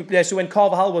 The last time we played, so when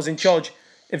Carvajal was in charge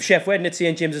of Sheffield at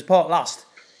St James's Park last,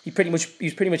 he was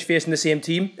pretty much facing the same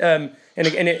team in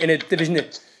a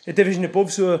division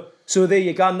above. So there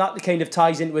you go, and that kind of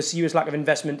ties into a serious lack of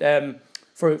investment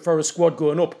for a squad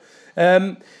going up.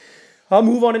 I'll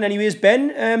move on in anyways,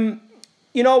 Ben.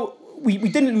 We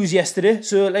didn't lose yesterday,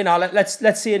 so let's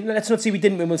not say we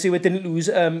didn't win. We'll say we didn't lose.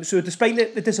 So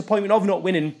despite the disappointment of not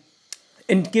winning,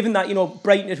 and given that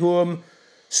Brighton at home,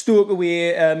 Stoke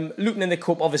away, Luton in the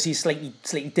cup, obviously slightly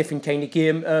different kind of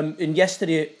game. And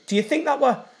yesterday, do you think that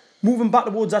we're moving back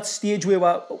towards that stage where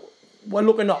we're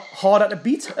looking harder to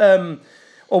beat,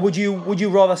 or would you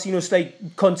rather see us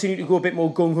continue to go a bit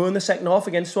more gung ho in the second half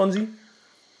against Swansea?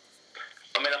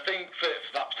 I mean, I think for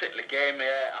that particular game,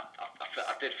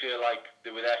 I did feel like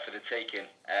they were there for the taking.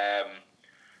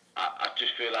 I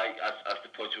just feel like, as the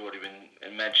points have already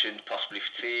been mentioned, possibly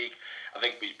fatigue. I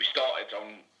think we started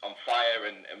on fire,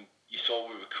 and you saw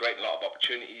we were creating a lot of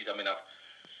opportunities. I mean,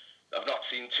 I've not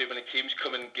seen too many teams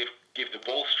come and give the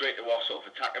ball straight to our sort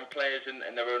of attacking players in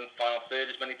their own final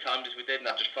third as many times as we did, and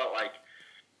I just felt like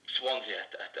Swansea,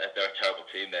 they're a terrible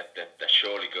team. They're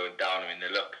surely going down. I mean,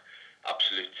 they look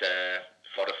absolute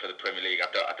fodder for the Premier League. I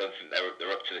don't think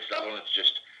they're up to this level, and it's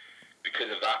just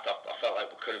because of that, I felt like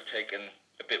we could have taken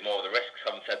a bit more of the risks.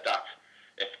 Having said that,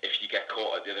 if you get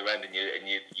caught at the other end and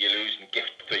you lose and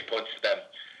gift 3 points to them,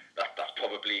 that's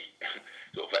probably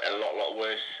sort of a lot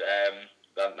worse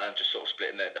than just sort of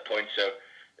splitting the points. So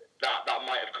that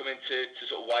might have come into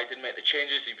sort of why he didn't make the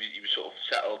changes. He was sort of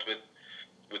settled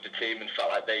with the team and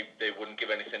felt like they wouldn't give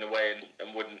anything away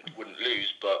and wouldn't lose.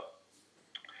 But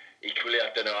equally, I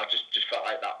don't know, I just felt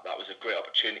like that was a great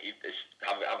opportunity.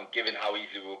 Having given how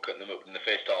easily we were cutting them up in the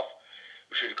first half,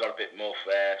 we should have got a bit more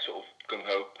sort of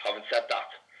gung-ho. Having said that,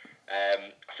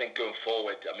 I think going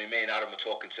forward, I mean, me and Adam were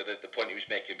talking to the point he was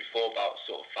making before about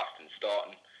sort of fast and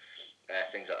starting,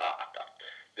 things like that.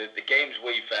 The games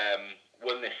we've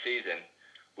won this season,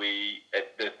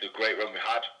 the great run we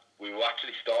had, we were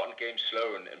actually starting games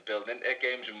slow and building into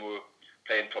games, and we were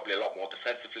playing probably a lot more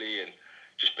defensively and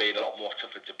just being a lot more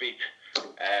tougher to beat.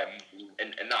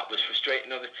 And that was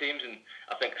frustrating other teams, and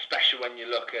I think especially when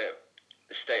you look at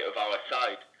the state of our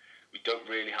side, we don't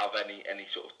really have any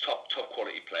sort of top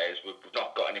quality players. We've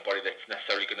not got anybody that's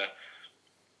necessarily going to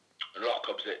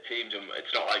lock up the teams, and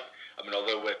it's not like, I mean,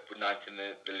 although we're ninth in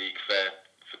the league for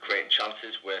creating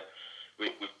chances, we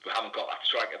haven't got that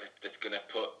striker that's going to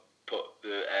put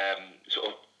the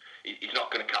sort of, he's not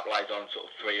going to capitalise on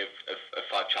sort of 3 of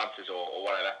 5 chances or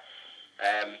whatever.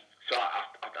 So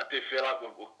I do feel like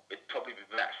it'd probably be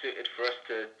better suited for us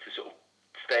to sort of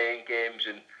stay in games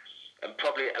and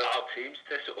probably allow teams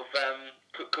to sort of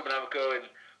come and have a go and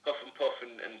huff and puff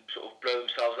and sort of blow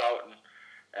themselves out. And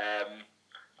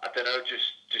I don't know, just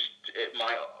it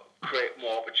might create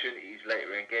more opportunities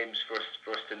later in games for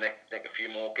us to nick a few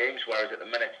more games. Whereas at the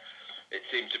minute, it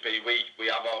seems to be we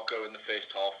have our go in the first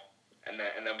half, and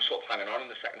then we're sort of hanging on in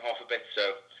the second half a bit.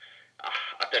 So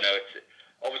I don't know. It's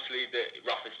obviously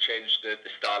Rafa's changed the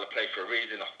style of play for a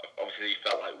reason. Obviously, he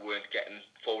felt like we weren't getting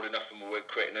forward enough and we weren't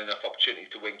creating enough opportunities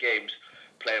to win games,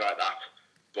 play like that.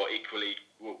 But equally,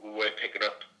 we were picking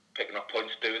up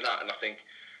points doing that. And I think,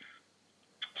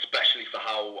 especially for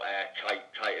how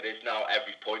tight it is now.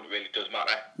 Every point really does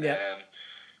matter. Yeah.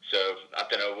 So I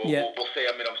don't know. We'll see.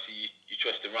 I mean, obviously you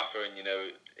trust in Rafa, and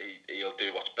he'll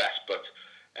do what's best. But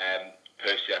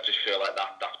personally, I just feel like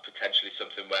that's potentially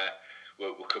something where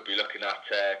we could be looking at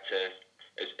as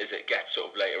it gets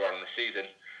sort of later on in the season.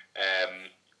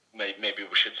 Maybe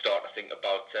we should start to think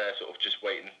about sort of just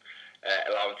waiting,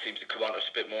 allowing teams to come on to us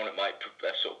a bit more, and it might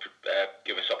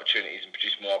give us opportunities and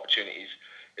produce more opportunities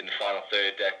in the final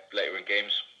third later in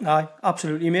games. Aye,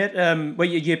 absolutely, mate. Well,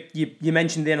 you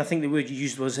mentioned there, and I think the word you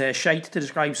used was shite to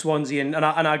describe Swansea, and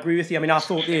I agree with you. I mean, I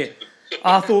thought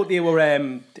they were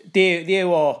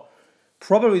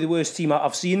probably the worst team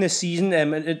I've seen this season.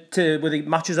 With the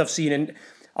matches I've seen, and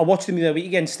I watched them the other week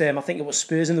against I think it was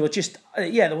Spurs, and they were just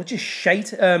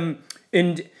shite. And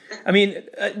I mean,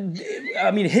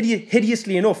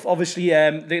 hideously enough, obviously,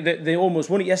 they almost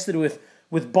won it yesterday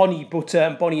with Bonnie, but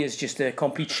Bonnie is just a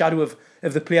complete shadow of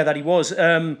the player that he was,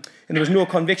 and there was no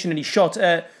conviction in his shot.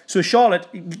 So Charlotte,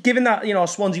 given that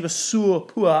Swansea was so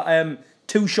poor,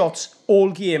 2 shots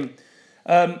all game,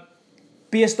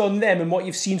 based on them and what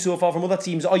you've seen so far from other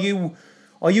teams, are you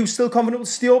still confident to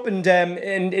stay up?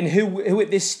 And who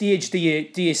at this stage do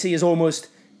you see as almost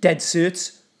dead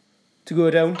certs to go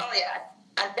down? Oh yeah,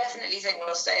 I definitely think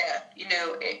we'll stay up.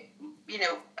 It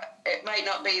might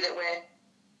not be that we're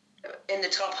in the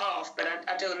top half, but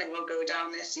I don't think we'll go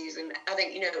down this season. I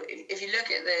think, if you look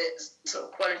at the sort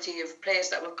of quality of players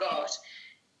that we've got,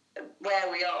 where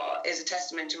we are is a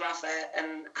testament to Rafa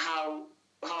and how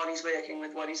hard he's working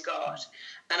with what he's got.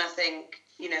 And I think,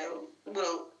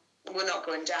 we're not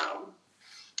going down.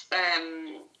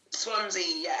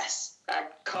 Swansea, yes, I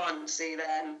can't see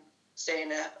them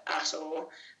staying up at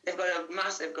all. They've got a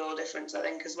massive goal difference, I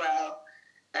think, as well.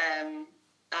 And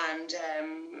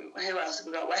who else have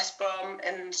we got? West Brom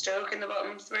and Stoke in the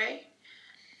bottom 3.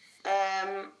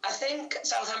 I think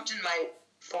Southampton might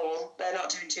fall. They're not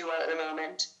doing too well at the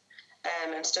moment.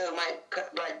 And Stoke might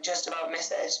just about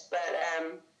miss it. But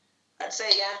I'd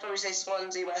say, probably say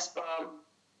Swansea, West Brom,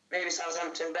 maybe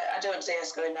Southampton. But I don't see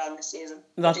us going down this season.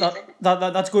 That's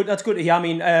good. That's good to hear. I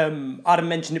mean, Adam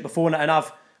mentioned it before, and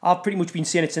I've pretty much been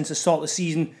saying it since the start of the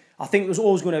season. I think there was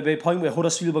always going to be a point where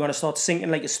Huddersfield were going to start sinking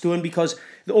like a stone, because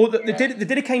they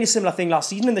did a kind of similar thing last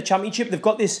season in the Championship. They've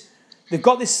got this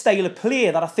style of play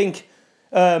that I think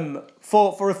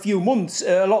for a few months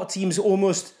a lot of teams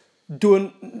almost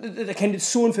they're kind of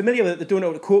so unfamiliar with it, they don't know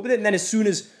how to cope with it. And then as soon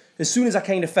as I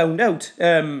kind of found out,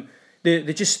 they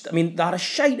had a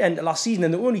shite end of last season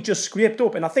and they only just scraped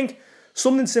up. And I think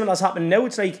something similar has happened now.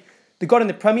 It's like they got in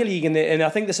the Premier League and I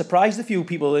think they surprised a few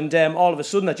people, and all of a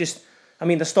sudden they're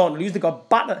starting to lose. They got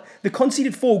battered. They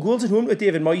conceded 4 goals at home to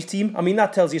David Moyes' team. I mean,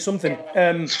 that tells you something.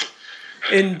 And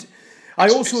I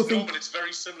also think it's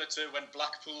very similar to when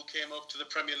Blackpool came up to the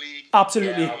Premier League.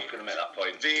 Absolutely. Yeah, I was going to make that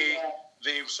point.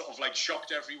 They sort of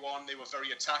shocked everyone. They were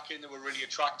very attacking. They were really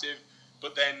attractive.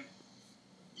 But then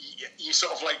you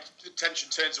sort of the tension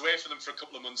turns away from them for a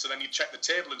couple of months, and then you check the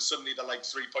table, and suddenly they're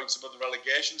 3 points above the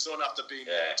relegation zone after being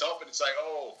at the top, and it's like,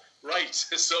 oh, right.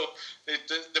 So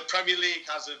the Premier League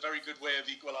has a very good way of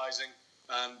equalising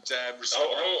and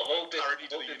restoring parity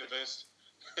to the universe.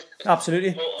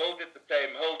 Absolutely. Hull did the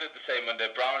same under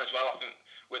Brown as well. I think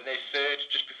when they surged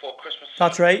just before Christmas.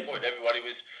 That's right. Everybody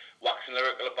was waxing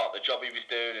lyrical about the job he was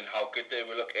doing and how good they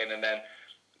were looking, and then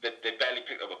they barely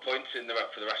picked up a point for the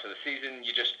rest of the season.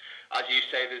 You just, as you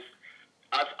say, there's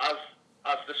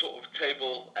as the sort of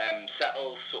table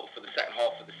settles sort of for the second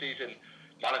half of the season,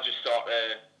 managers start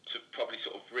to probably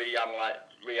sort of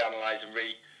reanalyze and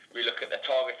relook at their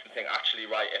targets and think, actually,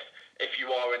 right, if you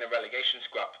are in a relegation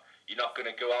scrap, you're not going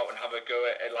to go out and have a go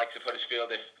at likes of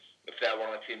Huddersfield if they're one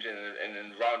of the teams in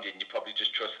and around you, and you probably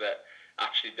just trust that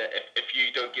actually that if you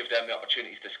don't give them the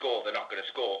opportunities to score, they're not going to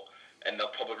score, and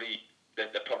they're probably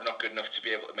not good enough to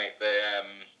be able to make the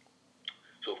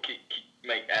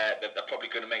they're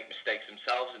probably going to make mistakes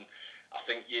themselves. And I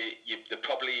think they're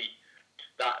probably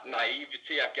that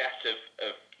naivety, I guess,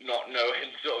 of not knowing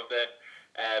sort of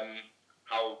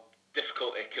how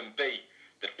difficult it can be.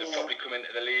 They've probably come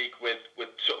into the league with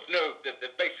sort of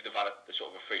they've basically had a sort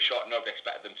of a free shot. Nobody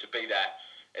expected them to be there,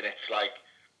 and it's like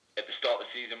at the start of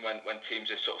the season when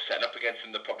teams are sort of setting up against them,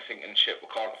 they're probably thinking, shit, we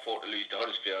can't afford to lose to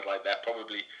Huddersfield. They're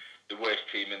probably the worst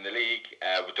team in the league.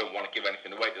 We don't want to give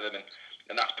anything away to them,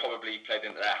 and that's probably played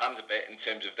into their hands a bit in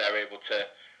terms of they're able to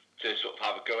sort of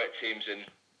have a go at teams and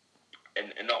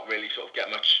not really sort of get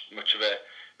much of a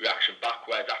reaction back.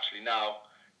 Whereas actually now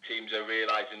teams are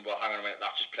realising, well, hang on a minute,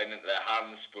 that's just playing into their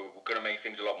hands, but we're going to make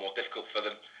things a lot more difficult for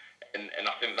them, and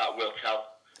I think that will tell.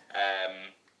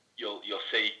 You'll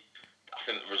see. I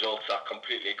think the results. I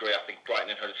completely agree. I think Brighton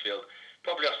and Huddersfield,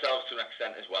 probably ourselves to an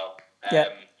extent as well.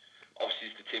 Obviously,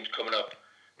 the teams coming up,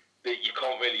 you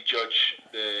can't really judge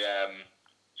the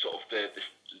sort of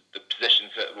the positions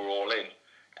that we're all in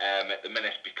at the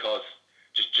minute because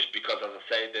just because, as I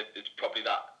say, there's probably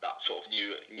that sort of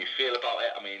new feel about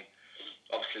it. I mean,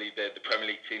 obviously the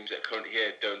Premier League teams that are currently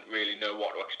here don't really know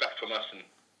what to expect from us, and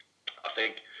I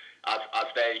think as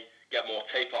they get more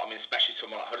tape on, I mean, especially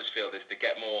someone like Huddersfield, is to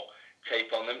get more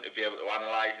tape on them to be able to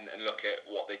analyse and look at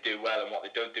what they do well and what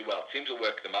they don't do well. Teams will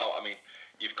work them out. I mean,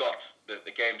 you've got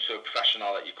the game so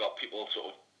professional that you've got people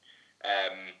sort of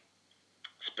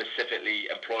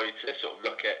specifically employed to sort of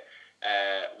look at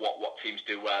what teams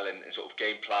do well and sort of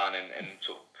game plan and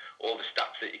sort of all the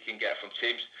stats that you can get from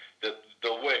teams. That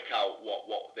they'll work out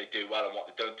what they do well and what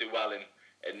they don't do well, and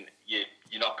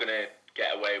you're not going to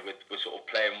get away with sort of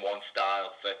playing one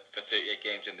style for 38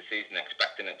 games in the season,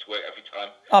 expecting it to work every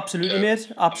time. Absolutely, mate.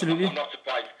 Absolutely. I'm not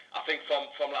surprised. I think from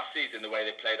last season, the way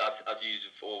they played, as you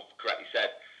correctly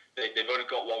said, they've only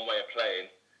got one way of playing,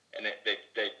 and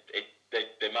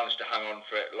they managed to hang on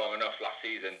for it long enough last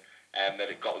season, that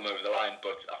it got them over the line.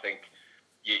 But I think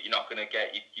you're not going to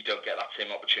get you don't get that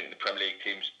same opportunity in the Premier League.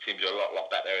 Teams are a lot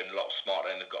better and a lot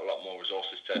smarter, and they've got a lot more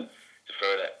resources to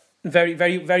throw at it. Very,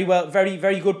 very, very well. Very,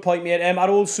 very good point, mate. I'd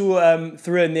also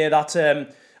throw in there that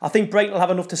I think Brighton will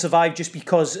have enough to survive just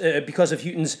because of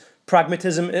Houghton's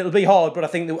pragmatism. It'll be hard, but I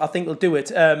think they'll do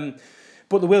it.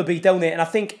 But they will be down there, and I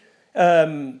think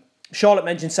Charlotte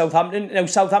mentioned Southampton. Now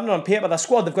Southampton on paper, their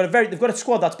squad they've got a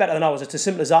squad that's better than ours. It's as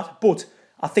simple as that. But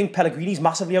I think Pellegrini's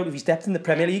massively out of his depth in the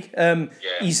Premier League.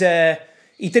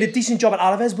 He did a decent job at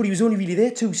Alaves, but he was only really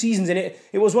there 2 seasons, and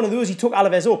it was one of those. He took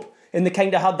Alaves up, and they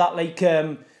kind of had that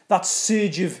that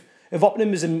surge of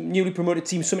optimism newly promoted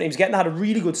teams sometimes get. And they had a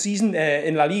really good season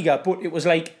in La Liga, but it was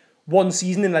like 1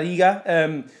 season in La Liga.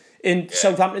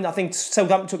 Southampton, I think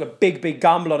Southampton took a big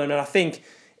gamble on it, and I think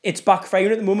it's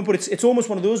backfiring at the moment. But it's almost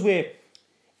one of those where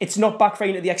it's not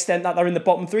backfiring to the extent that they're in the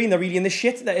bottom 3 and they're really in this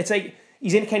shit. It's like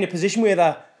he's in a kind of position where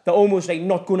they're almost like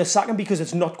not going to sack him because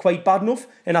it's not quite bad enough.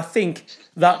 And I think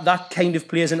that kind of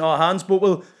plays in our hands. But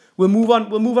we'll move on.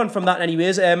 We'll move on from that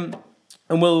anyways. And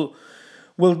we'll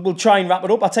try and wrap it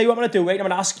up. I'll tell you what I'm going to do, right? I'm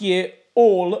going to ask you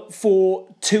all for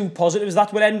 2 positives.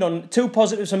 That will end on 2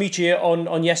 positives from each year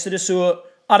on yesterday. So,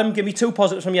 Adam, give me 2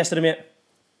 positives from yesterday, mate.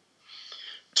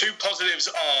 2 positives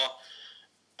are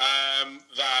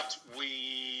that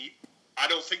I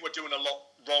don't think we're doing a lot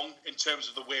wrong in terms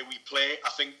of the way we play. I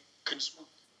think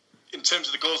in terms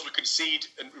of the goals we concede,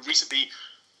 and recently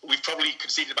we've probably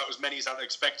conceded about as many as I'd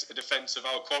expect a defence of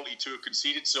our quality to have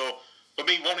conceded. So, for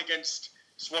me, 1 against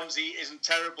Swansea isn't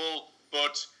terrible,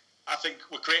 but I think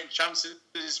we're creating chances.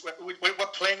 We're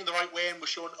playing in the right way, and we're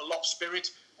showing a lot of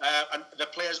spirit. And the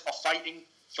players are fighting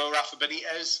for Rafa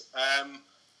Benitez.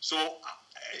 So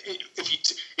if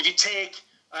you take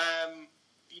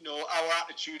our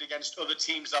attitude against other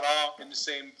teams that are in the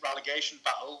same relegation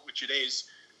battle, which it is,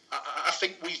 I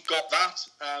think we've got that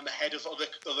ahead of other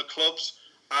clubs,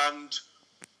 and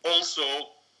also,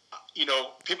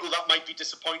 people that might be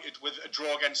disappointed with a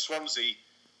draw against Swansea.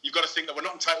 You've got to think that we're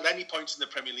not entitled to any points in the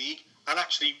Premier League. And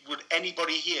actually, would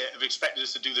anybody here have expected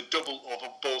us to do the double over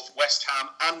both West Ham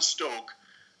and Stoke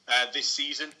this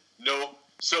season? No.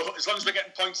 So as long as we're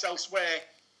getting points elsewhere,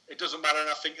 it doesn't matter. And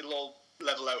I think it'll all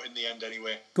level out in the end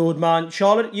anyway. Good man.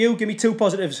 Charlotte, you give me 2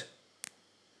 positives.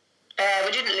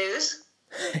 We didn't lose.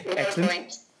 Excellent.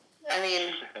 Point. I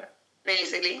mean,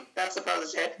 basically, that's a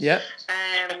positive. Yeah.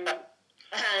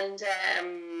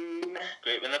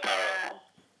 Scraping the barrel.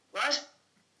 What?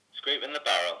 Scraping the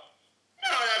barrel.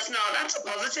 No, that's not. That's a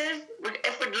positive.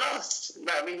 If we'd lost,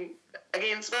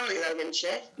 against Swansea, that would have been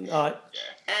shit. All right.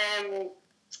 Yeah.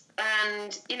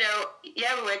 And we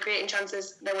were creating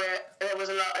chances. There was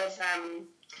a lot of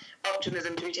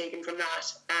optimism to be taken from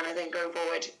that, and I think going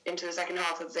forward into the second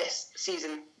half of this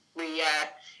season,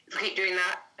 if we keep doing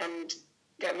that and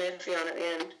get Murphy on at the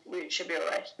end, we should be all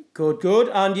right. Good.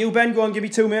 And you, Ben, go on, give me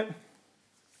 2, mate.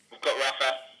 We've got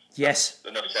Rafa. Yes.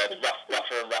 Enough said.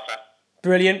 Rafa and Rafa.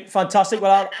 Brilliant, fantastic.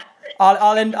 Well,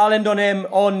 I'll end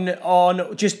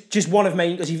on just one of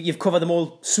mine because you've covered them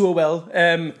all so well.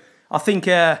 I think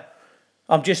I'm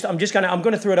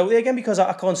gonna throw it out there again because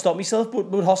I can't stop myself. But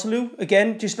Joselu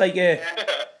again, just like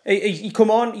he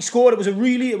come on, he scored. It was a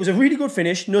really good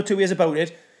finish. No 2 ways about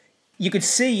it. You could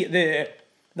see the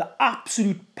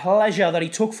absolute pleasure that he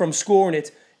took from scoring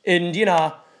it, and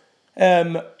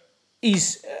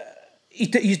he's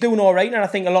doing all right, and I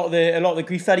think a lot of the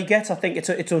grief that he gets, I think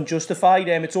it's unjustified.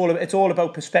 It's all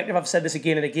about perspective. I've said this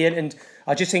again and again, and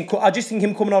I just think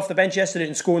him coming off the bench yesterday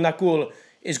and scoring that goal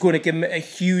is going to give him a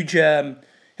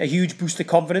a huge boost of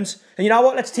confidence. And you know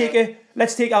what?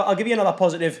 I'll give you another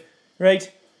positive,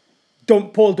 right?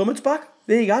 Paul Dummett's back.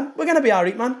 There you go. We're going to be all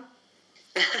right, man.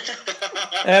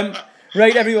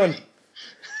 Right, everyone.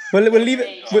 We'll leave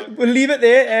it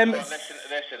there. Listen to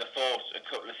this. I thought a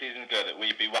couple of seasons ago that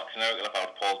we'd be waxing out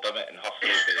about Paul Dummett and Hostel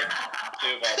being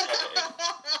two of our positives.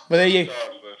 Well, there you. So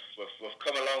we've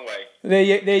come a long way. There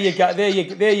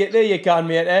you go,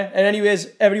 mate. And anyways,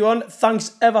 everyone,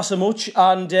 thanks ever so much,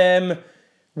 and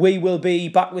we will be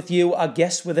back with you, I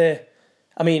guess, with a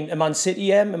Man City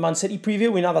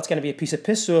preview. We know that's going to be a piece of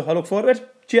piss, so I look forward to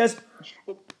it. Cheers.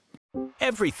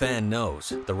 Every fan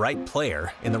knows the right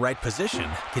player in the right position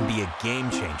can be a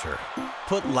game changer.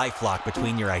 Put LifeLock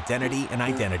between your identity and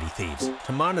identity thieves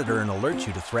to monitor and alert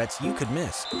you to threats you could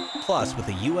miss. Plus, with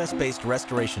a U.S.-based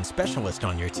restoration specialist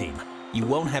on your team, you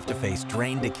won't have to face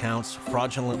drained accounts,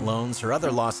 fraudulent loans, or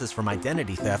other losses from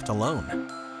identity theft alone.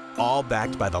 All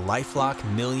backed by the LifeLock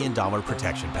 $1 Million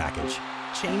Protection Package.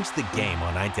 Change the game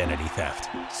on identity theft.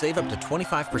 Save up to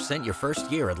 25% your first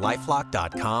year at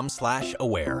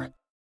LifeLock.com/aware.